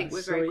that I Yeah, think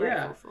we're so, very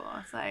yeah. grateful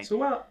for. So,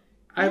 well,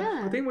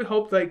 I think we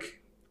hope, like,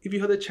 if you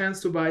had a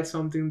chance to buy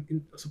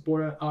something,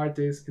 support an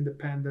artist,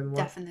 independent one.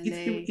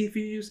 Definitely. If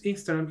you use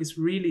Instagram, it's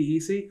really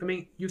easy. I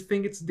mean, you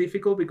think it's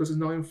difficult because it's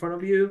not in front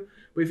of you,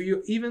 but if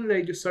you even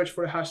like just search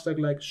for a hashtag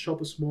like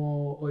shop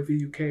small, or if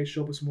you UK,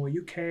 shop small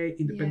UK,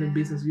 independent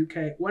business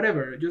UK,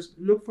 whatever, just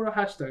look for a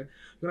hashtag.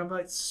 You're gonna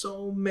find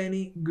so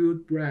many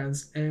good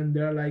brands, and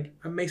they're like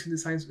amazing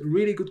designs,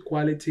 really good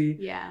quality.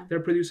 Yeah. They're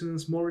producing on a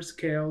smaller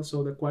scale,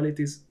 so the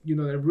quality is, you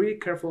know, they're really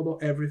careful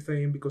about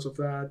everything because of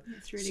that.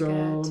 It's really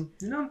So, good.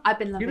 you know, I've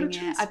been give it a loving it.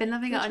 chance. I've been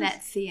loving it Give on it a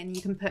chance. Etsy, and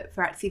you can put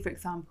for Etsy, for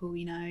example,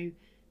 you know,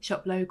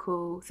 shop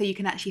local, so you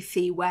can actually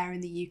see where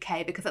in the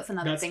UK, because that's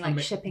another That's thing, like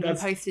ama- shipping and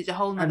that's postage, a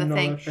whole nother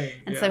thing.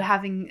 And so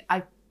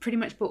pretty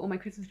much bought all my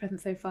Christmas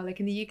presents so far, like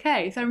in the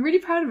UK. So I'm really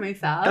proud of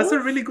myself. That's a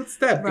really good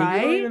step. Right?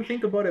 You don't even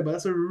think about it, but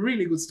that's a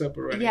really good step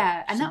already.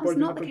 Yeah, and that was Supporting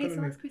not the local case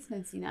economy. last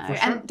Christmas, you know. For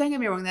sure. And don't get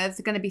me wrong, there's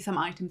going to be some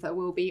items that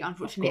will be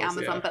unfortunately course,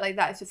 Amazon, yeah. but like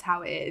that is just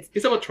how it is.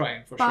 It's about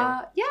trying, for sure.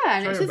 But yeah,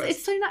 and Try it's your just best.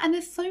 it's so nice, and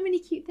there's so many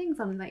cute things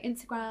on like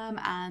Instagram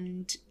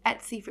and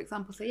Etsy, for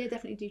example. So yeah,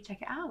 definitely do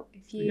check it out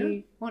if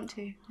you want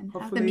to and have the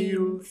Hopefully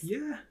means.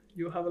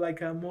 you have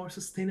like a more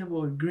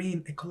sustainable,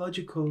 green,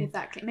 ecological.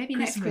 Exactly. Maybe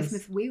next Christmas.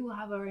 Christmas we will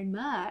have our own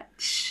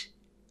merch.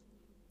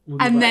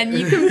 Would And buy- then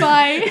you can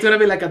buy. It's gonna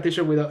be like a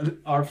t-shirt with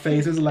our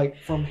faces like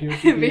from here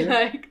to It'd be here.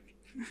 like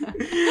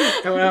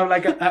And we have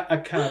like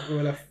a cap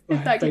with a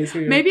exactly. face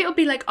here. Maybe it'll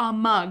be like our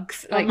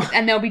mugs, like,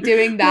 and they'll be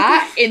doing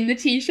that in the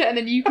t-shirt, and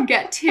then you can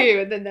get two,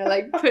 and then they're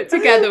like put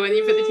together when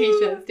you put the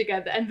t-shirts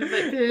together. And just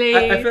like, please.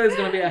 I feel it's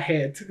gonna be a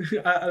hit.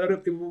 A lot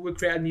of people will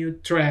create a new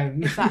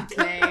trend.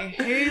 Exactly.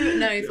 Who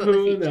knows what Who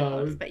the future knows?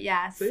 holds? But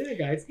yes, So yeah, I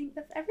guys. think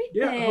that's everything.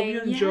 Yeah, I hope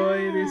you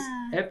enjoy this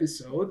Yeah.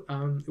 episode.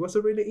 It was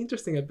a really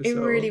interesting It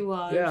episode. really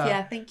was.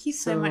 Yeah. Thank you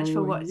so much for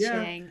So, watching.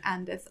 yeah.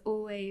 And as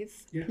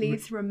always, Yeah,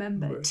 please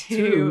remember Number to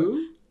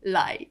two.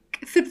 like,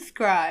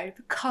 subscribe,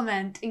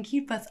 comment, and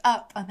keep us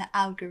up on the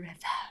algorithm.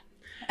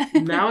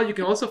 Now you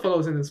can also follow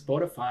us on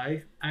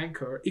Spotify,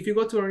 Anchor. If you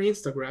go to our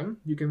Instagram,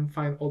 you can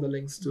find all the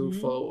links to Mhm.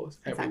 follow us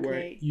everywhere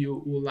Exactly.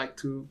 you would like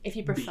to. If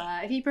you be.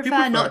 prefer, if you prefer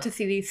prefer. not to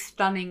see these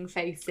stunning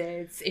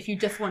faces, if you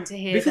just want to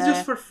hear This is the-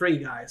 just for free,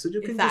 guys, so you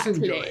can exactly.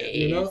 just enjoy it.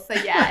 You know. So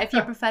yeah, if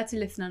you prefer to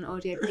listen on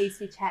audio, please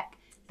do check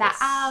that Yes.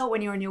 out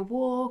when you're on your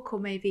walk or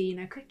maybe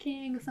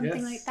cooking or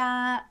something Yes. like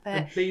that.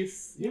 And But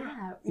please,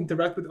 yeah,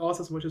 interact with us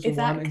as much as you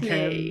want and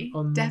exactly, can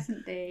on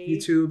definitely.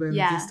 YouTube and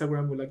Yeah.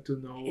 Instagram. We'd like to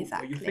know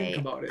Exactly. what you think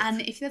about it. And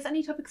if there's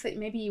any topics that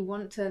maybe you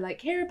want to like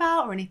hear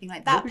about or anything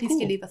like that, That'd be please do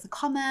cool. leave us a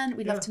comment.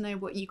 We'd Yeah. love to know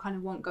what you kind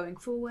of want going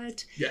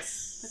forward.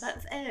 Yes. But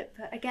that's it.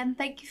 But again,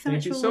 thank you so Thank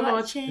much you for so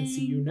watching. much, and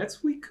see you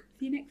next week.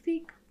 See you next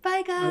week.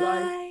 Bye, guys.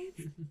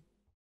 Bye-bye.